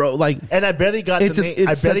 No, bro, like, And I barely got It's the just- name.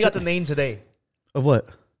 it's I barely such got the name today. of what?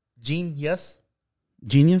 Gene, yes.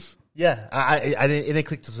 Genius, Yeah, I didn't. It didn't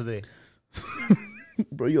click till today.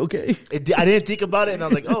 bro. You okay? I didn't think about it, and I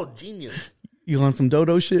was like, "Oh, genius!" You on some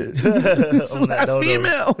dodo shit? On that That's dodo.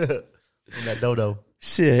 female. On that dodo.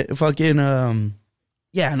 Shit, fucking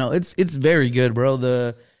yeah, no, it's very good, bro.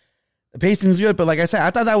 The pacing's good, but like I said, I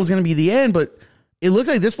thought that was gonna be the end, but it looks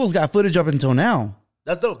like this fool's got footage up until now.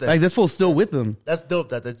 That's dope. Then. Like this fool's still with them, That's dope.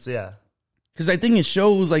 That's yeah. because I think it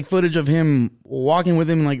shows like footage of him walking with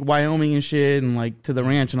him in, like Wyoming and shit, and like to the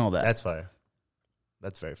ranch and all that. That's fire.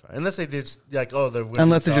 That's very fire. Unless they just like, oh, they're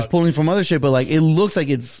Unless they're just pulling from other shit, but like it looks like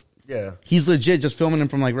it's Yeah, he's legit just filming him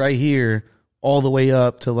from like right here all the way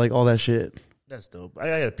up to like all that shit. that's dope. I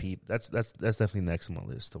gotta peep. That's definitely next on my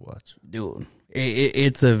list to watch. Dude,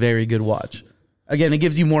 it's a very good watch. Again, it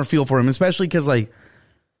gives you more feel for him, especially because like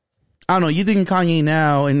I don't know, you think Kanye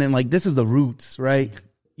now, and then like this is the roots, right?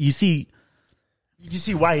 You see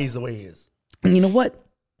why he's the way he is. and you know what?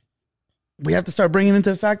 We have to start bringing into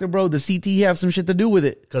the factor, bro. The CT have some shit to do with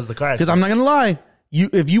it. Because the car. Because I'm not gonna lie,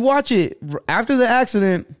 if you watch it after the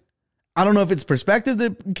accident, I don't know if it's perspective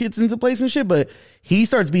that gets into place and shit, but he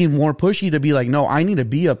starts being more pushy to be like, no, I need to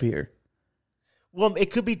be up here. Well,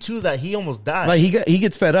 it could be too that he almost died. Like he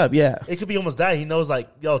gets fed up, yeah. It could be almost died. He knows like,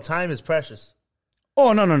 yo, time is precious.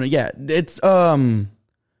 Oh no, yeah. It's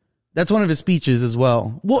that's one of his speeches as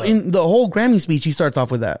well. Well, in the whole Grammy speech, he starts off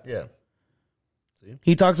with that. Yeah.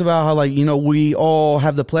 He talks about how like, you know, we all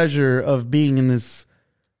have the pleasure of being in this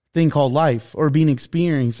thing called life or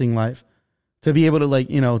experiencing life, to be able to like,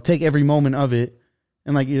 you know, take every moment of it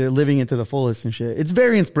and like you're living it to the fullest and shit. It's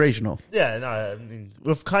very inspirational. Yeah, no, I mean,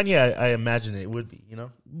 with Kanye, I imagine it would be, you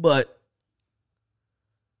know? But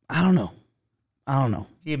I don't know.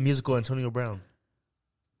 He a musical Antonio Brown.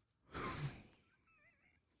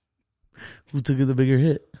 Who took the bigger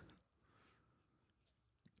hit?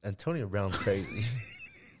 Antonio Brown's crazy.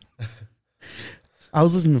 I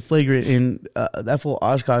was listening to Flagrant, and that fool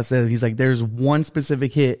Oshkosh said he's like, there's one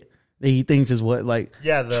specific hit that he thinks is what like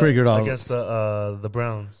triggered all against the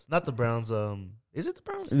Browns, not the Browns. Is it the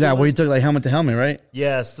Browns? Yeah, where he took like helmet to helmet, right?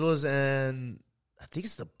 Yeah, Steelers and I think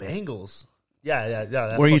it's the Bengals.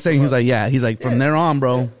 Yeah. Where he's saying he's like from there on,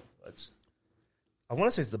 bro. Yeah. I want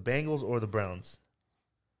to say it's the Bengals or the Browns.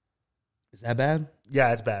 Is that bad?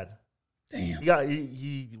 Yeah, it's bad. Damn.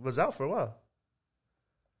 He was out for a while.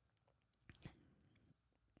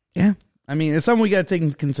 Yeah, I mean it's something we got to take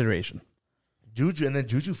into consideration.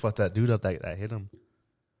 Juju fucked that dude up that hit him.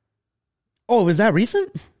 Oh, was that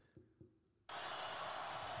recent?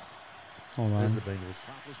 Hold on. It's the Bengals.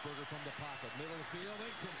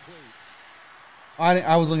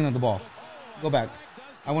 I was looking at the ball. Go back.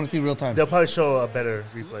 I want to see real time. They'll probably show a better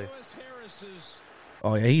replay.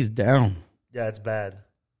 Oh yeah, he's down. Yeah, it's bad.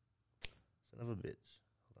 Son of a bitch.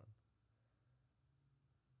 Hold on.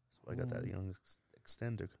 So I got that young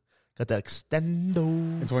extender. Got that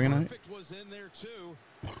extendo. It's working on it.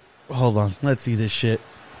 Hold on. Let's see this shit.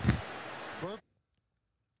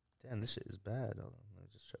 Damn, this shit is bad. Hold on. Let me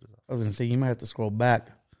just shut it off. I was gonna say you might have to scroll back.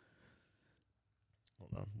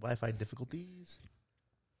 Hold on. Wi-Fi difficulties.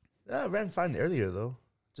 I ran fine earlier though.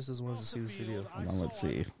 Just as wanted to see this video. Hold on, let's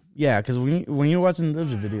see. Yeah, because when you're watching the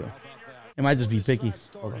video, it might just be picky.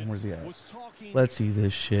 Hold on, where's he at? Let's see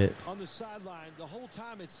this shit. On the sideline, the whole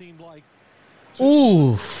time it seemed like.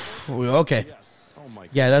 Ooh, okay. Oh my.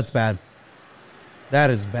 Yeah, that's bad. That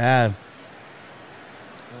is bad.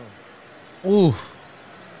 Ooh.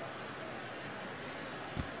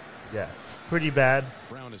 Yeah, pretty bad.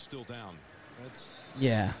 Brown is still down. That's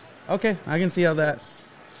Yeah. Okay, I can see how that.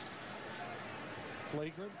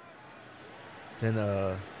 flagrant. Then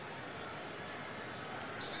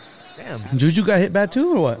damn. Juju got hit bad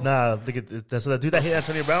too, or what? Nah, look at this. So that dude that hit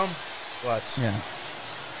Antonio Brown. Watch. Yeah.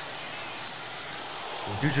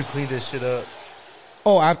 Juju cleaned this shit up.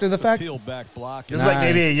 Oh, after the fact. Peel back block. This is like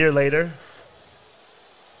maybe a year later.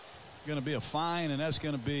 Going to be a fine, and that's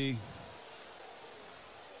going to be.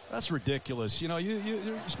 That's ridiculous. You know, you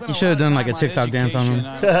spend. You should have done like a TikTok dance on him.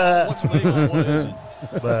 What's legal and what isn't.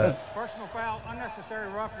 But Personal foul,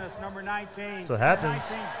 unnecessary roughness, number 19. So it happens.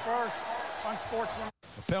 19's first, unsportsmanlike.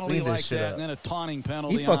 A penalty Clean this like shit that, up. and then a taunting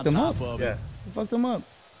penalty He fucked on him top up. of yeah, it. You fucked him up.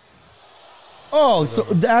 Oh, so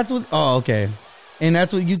that's what. Oh, okay. And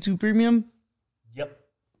that's what YouTube Premium? yep.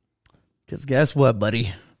 Because guess what,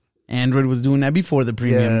 buddy? Android was doing that before the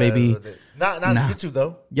Premium, baby. Not Nah. YouTube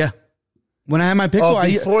though. Yeah. When I had my Pixel, Oh,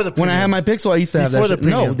 before the when I had Premium. my Pixel, I used to have Before that. the Shit.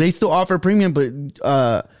 No, Premium. they still offer Premium,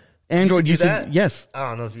 but Android do used that? to. Yes. I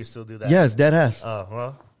don't know if you still do that. Yes, dead ass. Oh,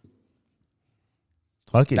 well.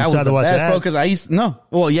 Fuck it. That You was had the to watch best, bro. ads. Because I used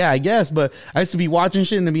well, yeah, I guess, but I used to be watching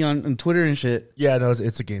shit and to be on Twitter and shit. Yeah, no,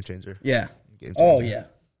 it's a game changer. Yeah. Game changer. Oh yeah.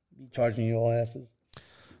 Be charging you all asses.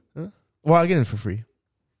 Well, I get it for free.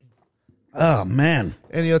 Oh man.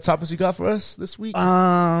 Any other topics you got for us this week?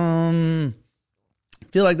 Feel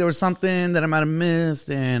like there was something that I might have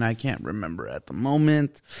missed and I can't remember at the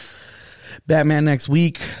moment. Batman next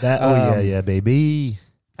week. Yeah, baby.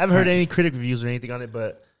 I haven't heard any critic reviews or anything on it,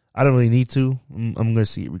 but I don't really need to. I'm going to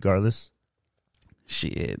see it regardless.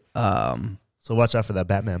 Shit. So watch out for that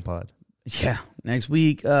Batman pod. Yeah. Next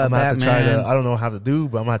week, I'm gonna have to try Batman. to. I don't know how to do,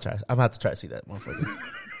 but I'm gonna try. I'm gonna have to try to see that motherfucker.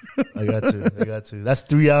 I got to. That's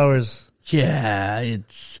 3 hours. Yeah,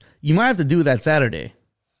 you might have to do that Saturday.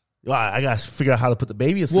 Well, I gotta figure out how to put the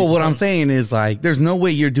baby asleep. Well, what or I'm something. saying is like, there's no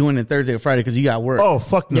way you're doing it Thursday or Friday because you got work. Oh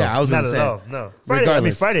fuck no! Yeah, I was not gonna at say. all. No, Friday.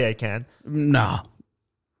 Regardless. Friday I can. Nah.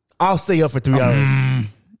 I'll stay up for 3 hours.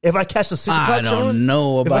 If I catch the 6 o'clock, I don't showing,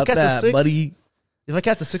 know if I about catch the that, 6, buddy. If I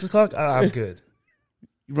catch the 6 o'clock, I'm good.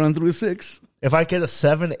 You run through a 6. If I get a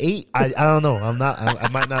 7, 8, I don't know. I'm not. I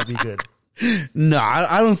might not be good. No,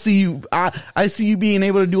 I don't see you. I see you being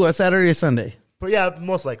able to do a Saturday or Sunday. But yeah,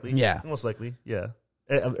 most likely. Yeah. most likely. Yeah,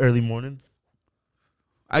 early morning.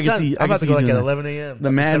 I can see. I'm about to go like at doing 11 a.m. The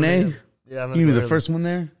 7 matinee? a.m. Yeah, I'm gonna You go be the early. first one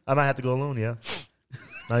there. I might have to go alone. Yeah,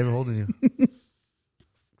 not even holding you.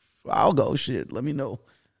 I'll go. Shit, let me know.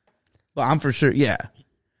 But I'm for sure. Yeah,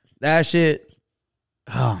 that shit.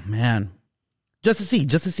 Oh man, just to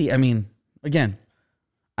see. I mean, again,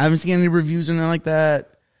 I haven't seen any reviews or nothing like that.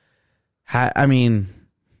 I mean,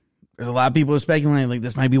 there's a lot of people speculating like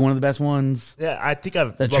this might be one of the best ones. Yeah, I think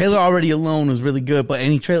I've. The trailer already alone was really good, but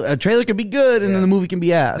a trailer could be good, and Yeah. then the movie can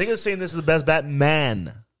be ass. I think they're saying this is the best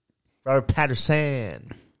Batman. Robert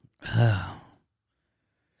Patterson.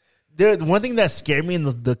 The one thing that scared me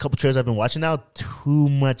in the couple trailers I've been watching now, too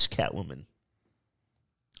much Catwoman.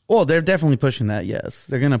 Well, they're definitely pushing that. Yes,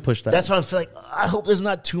 they're gonna push that. That's why I'm feeling like I hope there's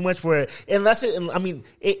not too much where unless it. I mean,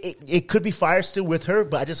 it could be fire still with her,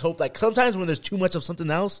 but I just hope like sometimes when there's too much of something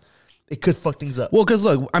else, it could fuck things up. Well, because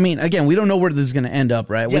look, I mean, again, we don't know where this is going to end up,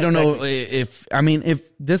 right? Yeah, we don't know exactly.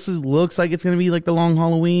 if this looks like it's going to be like the Long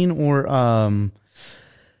Halloween or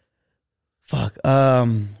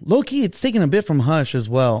low key, it's taking a bit from Hush as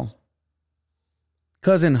well.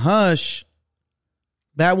 Because in Hush,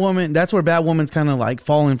 Batwoman, that's where Batwoman's kind of like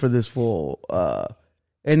falling for this fool.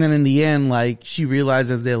 And then in the end, like she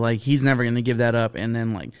realizes that like he's never going to give that up, and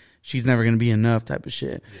then like she's never going to be enough type of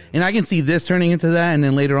shit. Yeah. And I can see this turning into that, and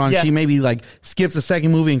then later on she maybe like skips the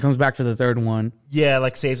second movie and comes back for the third one. Yeah,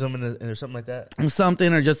 like saves them or something like that.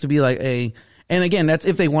 Something, or just to be like a. And again, that's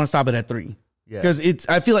if they want to stop it at 3. Yeah, because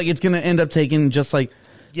I feel like it's going to end up taking just like.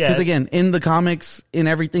 Yeah. Because again, in the comics, in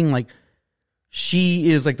everything, like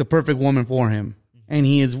she is like the perfect woman for him. And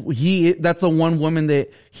that's the one woman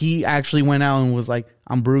that he actually went out and was like,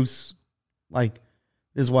 I'm Bruce. Like,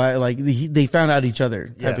 this is why, like, they found out each other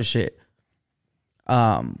type of shit.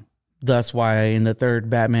 That's why in the third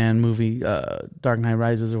Batman movie, Dark Knight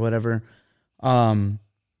Rises or whatever. But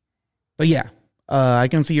yeah, I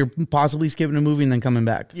can see her possibly skipping a movie and then coming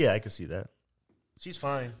back. Yeah, I can see that. She's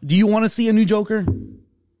fine. Do you want to see a new Joker?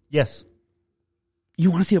 Yes.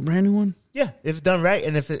 You want to see a brand new one? Yeah, if done right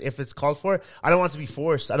and if it's called for, I don't want it to be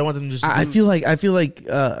forced. I don't want them to just. I feel like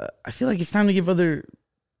it's time to give other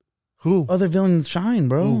villains shine,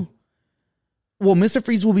 bro. Who? Well, Mr.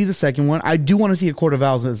 Freeze will be the second one. I do want to see a Court of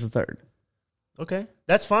Owls as the third. Okay,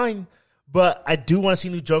 that's fine. But I do want to see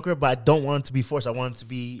a new Joker, but I don't want it to be forced. I want it to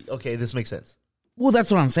be okay. This makes sense. Well, that's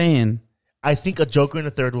what I'm saying. I think a Joker in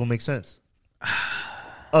the third will make sense.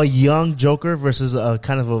 A young Joker versus a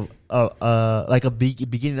kind of a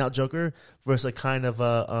beginning out Joker versus a kind of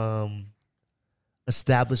a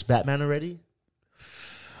established Batman already.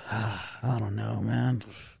 I don't know, man.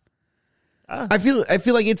 I feel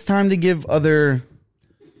like it's time to give other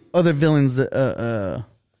villains because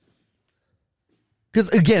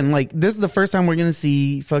again, like this is the first time we're gonna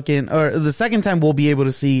see or the second time we'll be able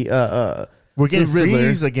to see we're getting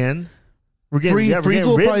Freeze again. We're getting Freeze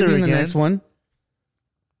will probably be in the next one.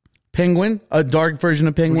 Penguin, a dark version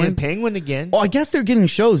of Penguin. We're getting Penguin again. Oh, I guess they're getting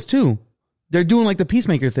shows too. They're doing like the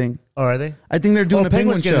Peacemaker thing. Oh, are they? I think they're doing a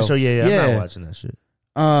Penguin show. Yeah. I'm not watching that shit.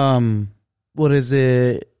 What is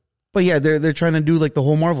it? But yeah, they're trying to do like the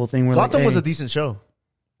whole Marvel thing. Where Gotham like, was a decent show.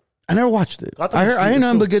 I never watched it. Gotham I was heard cool.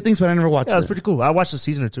 nothing but good things, but I never watched it. Yeah, it was pretty cool. I watched a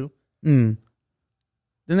season or two. Then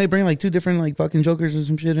they bring like 2 different like fucking Jokers or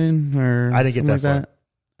some shit in, or I didn't get that like that.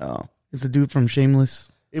 Oh, it's the dude from Shameless.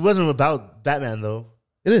 It wasn't about Batman though.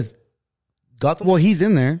 It is. Gotham. Well, he's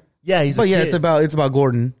in there. Yeah, But yeah, it's about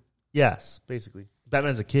Gordon. Yes, basically.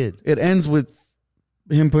 Batman's a kid. It ends with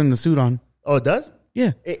him putting the suit on. Oh, it does?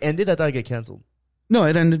 Yeah. It ended? I thought it got canceled. No,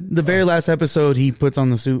 it ended. The very last episode, he puts on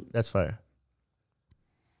the suit. That's fire.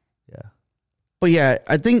 Yeah. But yeah,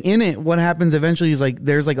 I think in it, what happens eventually is like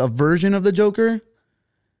there's like a version of the Joker.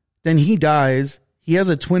 Then he dies. He has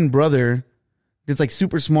a twin brother that's like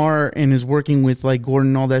super smart and is working with like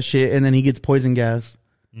Gordon and all that shit. And then he gets poison gas.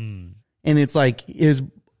 And it's like his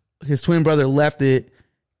twin brother left it,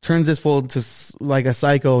 turns this fool to like a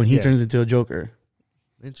psycho, and he turns into a Joker.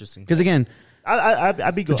 Interesting. Because again,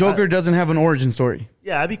 I'd be the Joker doesn't have an origin story.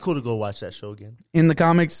 Yeah, I'd be cool to go watch that show again. In the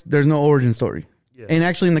comics, there's no origin story. Yeah. And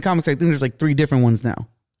actually in the comics, I think there's like 3 different ones now.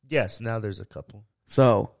 Yes, now there's a couple.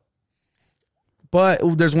 So, but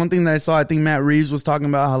there's one thing that I saw. I think Matt Reeves was talking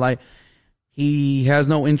about how like he has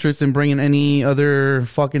no interest in bringing any other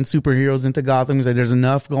fucking superheroes into Gotham. He's like, there's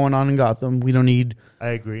enough going on in Gotham. We don't need I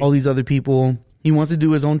agree. all these other people. He wants to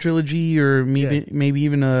do his own trilogy or maybe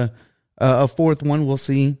even a 4th one. We'll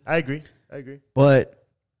see. I agree. But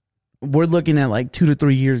we're looking at like 2 to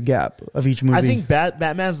 3 years gap of each movie. I think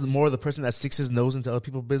Batman's more the person that sticks his nose into other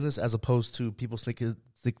people's business as opposed to people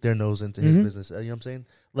stick their nose into his business. You know what I'm saying?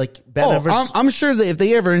 Like Batman versus... I'm sure that if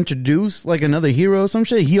they ever introduce like another hero or some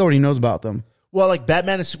shit, he already knows about them. Well, like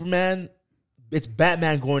Batman and Superman, it's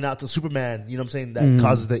Batman going out to Superman. You know what I'm saying? That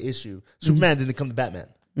causes the issue. Superman didn't come to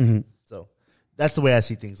Batman. So that's the way I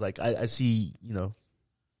see things. Like I see, you know...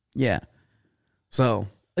 Yeah. So...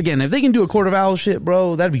 Again, if they can do a Court of Owls shit,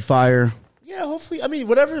 bro, that'd be fire. Yeah, hopefully. I mean,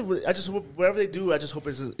 whatever. I just hope whatever they do, I just hope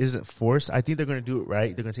it isn't forced. I think they're going to do it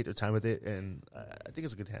right. They're going to take their time with it, and I think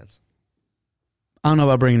it's in good hands. I don't know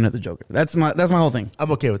about bringing up the Joker. That's my whole thing. I'm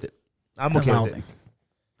okay with it. I'm okay with it.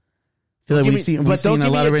 I feel like we've seen a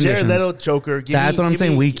lot of renditions. Jared Leto Joker. That's what I'm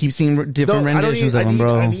saying. We keep seeing different renditions of him,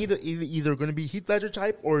 bro. I need either going to be Heath Ledger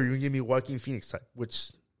type or you're going to give me Joaquin Phoenix type,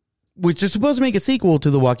 which they're supposed to make a sequel to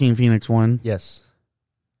the Joaquin Phoenix one. Yes.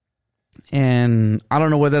 And I don't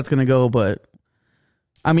know where that's going to go, but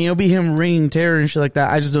I mean, it'll be him reigning terror and shit like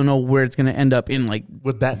that. I just don't know where it's going to end up in, like,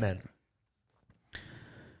 with Batman.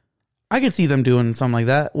 I could see them doing something like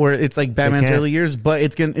that where it's like Batman's early years, but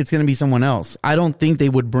it's gonna be someone else. I don't think they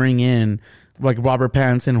would bring in like Robert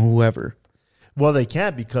Pattinson or whoever. Well, they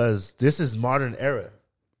can't because this is modern era.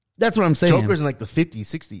 That's what I'm saying. Joker's in like the 50s,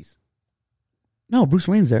 60s. No, Bruce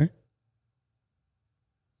Wayne's there.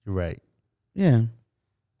 You're right. Yeah.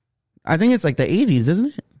 I think it's like the 80s, isn't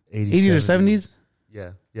it? 80s or 70s?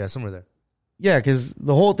 Yeah, somewhere there. Yeah, because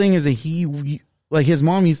the whole thing is that he, like his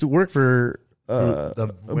mom used to work for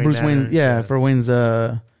Bruce Wayne. Yeah, for Wayne's.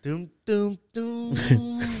 Doom, doom, doom,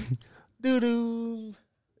 doo doo.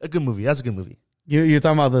 A good movie. That's a good movie. You're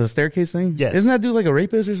talking about the staircase thing? Yes. Isn't that dude like a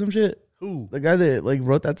rapist or some shit? Who? The guy that like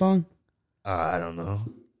wrote that song? I don't know.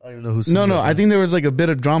 I don't even know who's. No. I think there was like a bit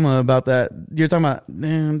of drama about that. You're talking about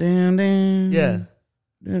damn. Yeah.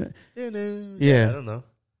 Yeah. I don't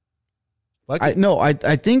know. I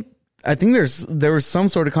think there was some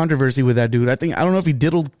sort of controversy with that dude. I don't know if he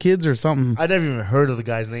diddled kids or something. I never even heard of the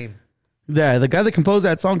guy's name. Yeah, the guy that composed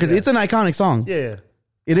that song, because it's an iconic song. Yeah.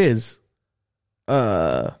 It is.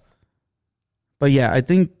 But yeah, I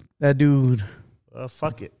think that dude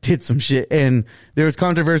fuck it. did some shit. And there was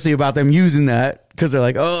controversy about them using that because they're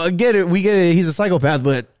like, oh, I get it. We get it. He's a psychopath.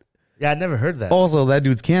 But yeah, I never heard that. Also, that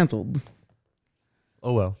dude's canceled.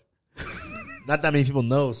 Oh, well. Not that many people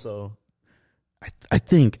know, so. I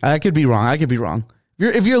think. I could be wrong.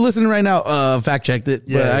 If you're listening right now, fact checked it.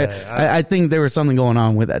 Yeah, but I think there was something going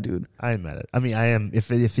on with that dude. I am at it. I mean, I am. If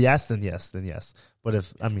yes, then yes. But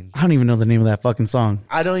I don't even know the name of that fucking song.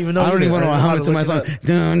 I don't even know. I don't even know how to my song.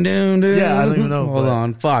 Dun, dun, dun. Yeah, I don't even know. Hold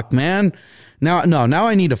on. Fuck, man. Now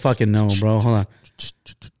I need to fucking know, bro. Hold on.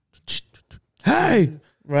 Hey.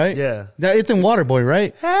 Right? Yeah. It's in Waterboy,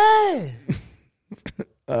 right? Hey.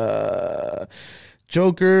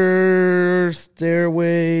 Joker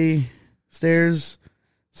Stairs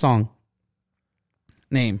song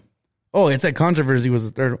name. Oh, it's that Controversy was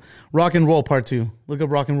the third. Rock and Roll Part 2. Look up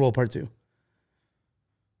Rock and Roll Part 2.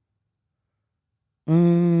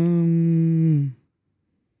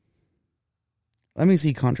 Let me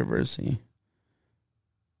see Controversy.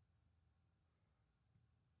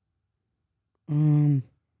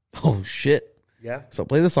 Oh shit. Yeah. So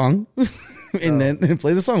play the song. And then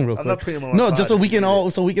play the song real quick. I'm not putting him on my just so we can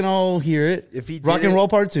all hear it. If he did Rock and Roll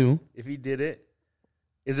Part 2. If he did it,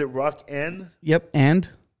 is it rock and? Yep, and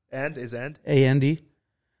is and A-N-D.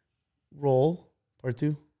 Roll Part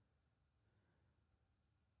 2.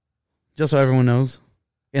 Just so everyone knows,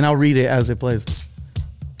 and I'll read it as it plays.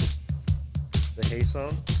 The Hey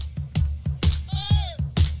song.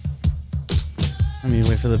 Let me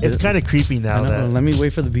wait for the beat. It's kind of creepy now. I know. That Let me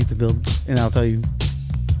wait for the beat to build, and I'll tell you.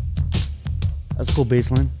 That's a cool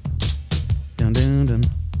bass line. Dun dun dun.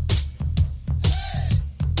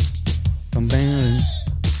 Dun, bang, dun.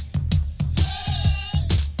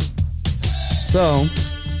 So,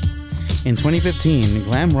 in 2015,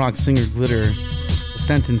 glam rock singer Glitter was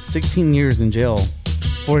sentenced 16 years in jail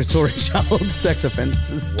for historic child sex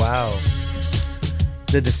offenses. wow.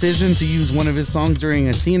 The decision to use one of his songs during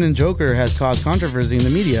a scene in Joker has caused controversy in the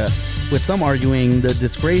media, with some arguing the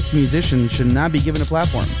disgraced musician should not be given a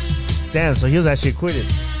platform. Damn. So he was actually acquitted.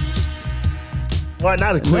 Well,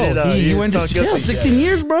 not acquitted. No, he went to found jail. guilty. 16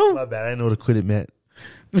 years, bro. My bad. I didn't know what acquitted meant.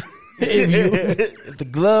 If If the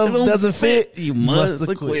glove doesn't fit, you must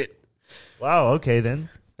acquit. Wow. Okay, then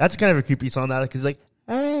that's kind of a creepy song now because like,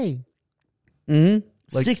 hey, Mm-hmm.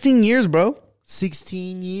 Like- 16 years, bro.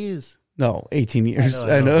 16 years. No, 18 years.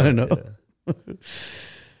 I know. Yeah.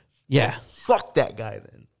 Yeah. Fuck that guy.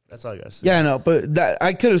 Then that's all I gotta say. Yeah, I know. But that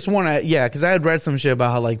I could have sworn, because I had read some shit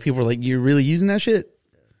about how like people were like, "You're really using that shit?"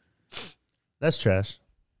 That's trash.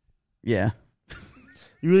 Yeah.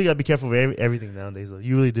 You really gotta be careful with everything nowadays, though.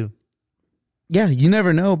 You really do. Yeah, you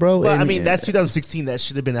never know, bro. Well, And- I mean, that's 2016. That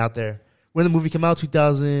should have been out there when the movie came out.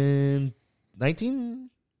 2019.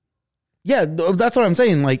 yeah, that's what I'm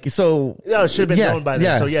saying. Like, so Yeah, it should have been Yeah, known by then.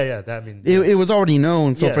 yeah. So yeah. That, I mean, it was already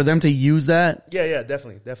known. So Yeah. for them to use that yeah,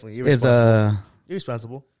 definitely. is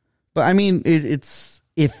Irresponsible. But I mean, it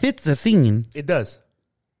fits the scene. It does.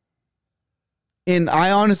 And I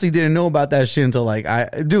honestly didn't know about that shit until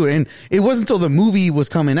and it wasn't until the movie was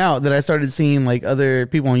coming out that I started seeing like other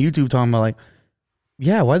people on YouTube talking about like,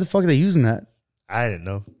 yeah, why the fuck are they using that? I didn't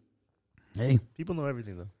know. Hey, People know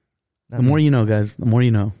everything though. the more you know, guys, the more you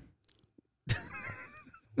know.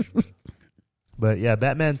 But yeah,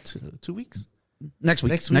 Batman 2 weeks. Next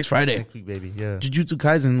week, Next next Friday. Next week, baby. Yeah. Jujutsu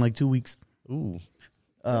Kaisen in like 2 weeks. Ooh.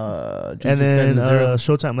 Jujutsu And then Kaisen 0.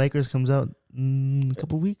 Showtime Lakers comes out in a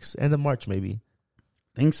couple weeks, end of March maybe.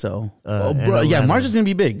 Think so. and Bro, yeah, Atlanta. March is gonna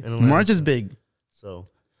be big. And Atlanta. March is big. So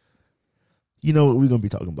you know what we're gonna be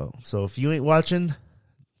talking about. So if you ain't watching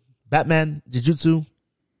Batman, Jujutsu,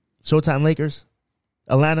 Showtime Lakers,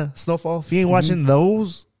 Atlanta, Snowfall, if you ain't watching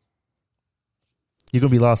those, you're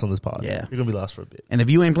gonna be lost on this pod. Yeah. You're gonna be lost for a bit. And if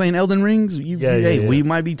you ain't playing Elden Rings, Yeah. we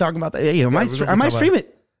might be talking about that. Hey, I might we're gonna be talking stream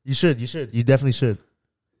it. You should. You definitely should.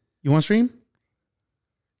 You want to stream?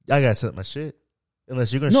 I gotta set up my shit.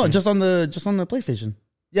 Unless you're gonna No, stream. just on the PlayStation.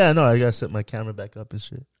 Yeah, no, I gotta set my camera back up and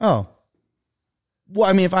shit. Oh. Well,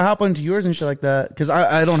 I mean, if I hop onto yours and shit like that, because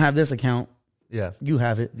I don't have this account. Yeah. You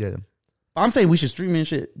have it. Yeah. I'm saying we should stream and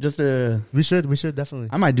shit. Just to, We should definitely.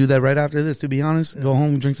 I might do that right after this, to be honest. Go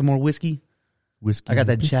home, drink some more whiskey. Whiskey. I got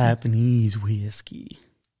that Japanese whiskey.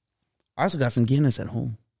 I also got some Guinness at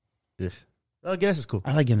home. Yeah. Oh, Guinness is cool.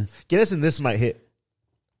 I like Guinness. Guinness and this might hit.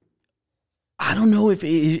 I don't know if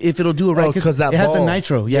it'll do it right, Oh, 'cause that it has the ball.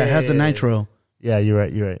 nitro. Yeah, it has the Yeah. nitro. Yeah, you're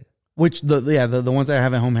right. Which the ones that I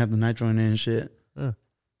have at home have the nitro in it and shit. Well.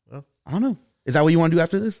 I don't know. Is that what you want to do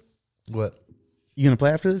after this? What? You gonna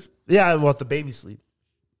play after this? Yeah, I want the baby sleep.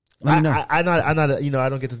 Let me know. I'm not. I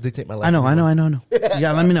don't get to dictate my life. I know.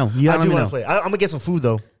 Yeah, let me know. You I gotta let do me want know. to play. I'm gonna get some food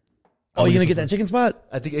though. Oh, you gonna get some that chicken spot? food.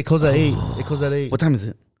 I think it closed at 8. It closed at 8. What time is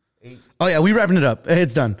it? 8. Oh yeah, we wrapping it up.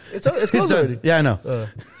 It's done. It's closed already. Yeah, I know.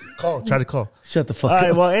 Try to call. Shut the fuck All up.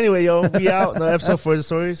 right. Well, anyway, yo, we out. Another episode for the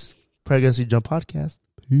stories. Pregnancy Jump Podcast.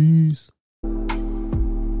 Peace.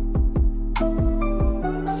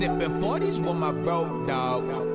 Sipping 40s with my bro, dog.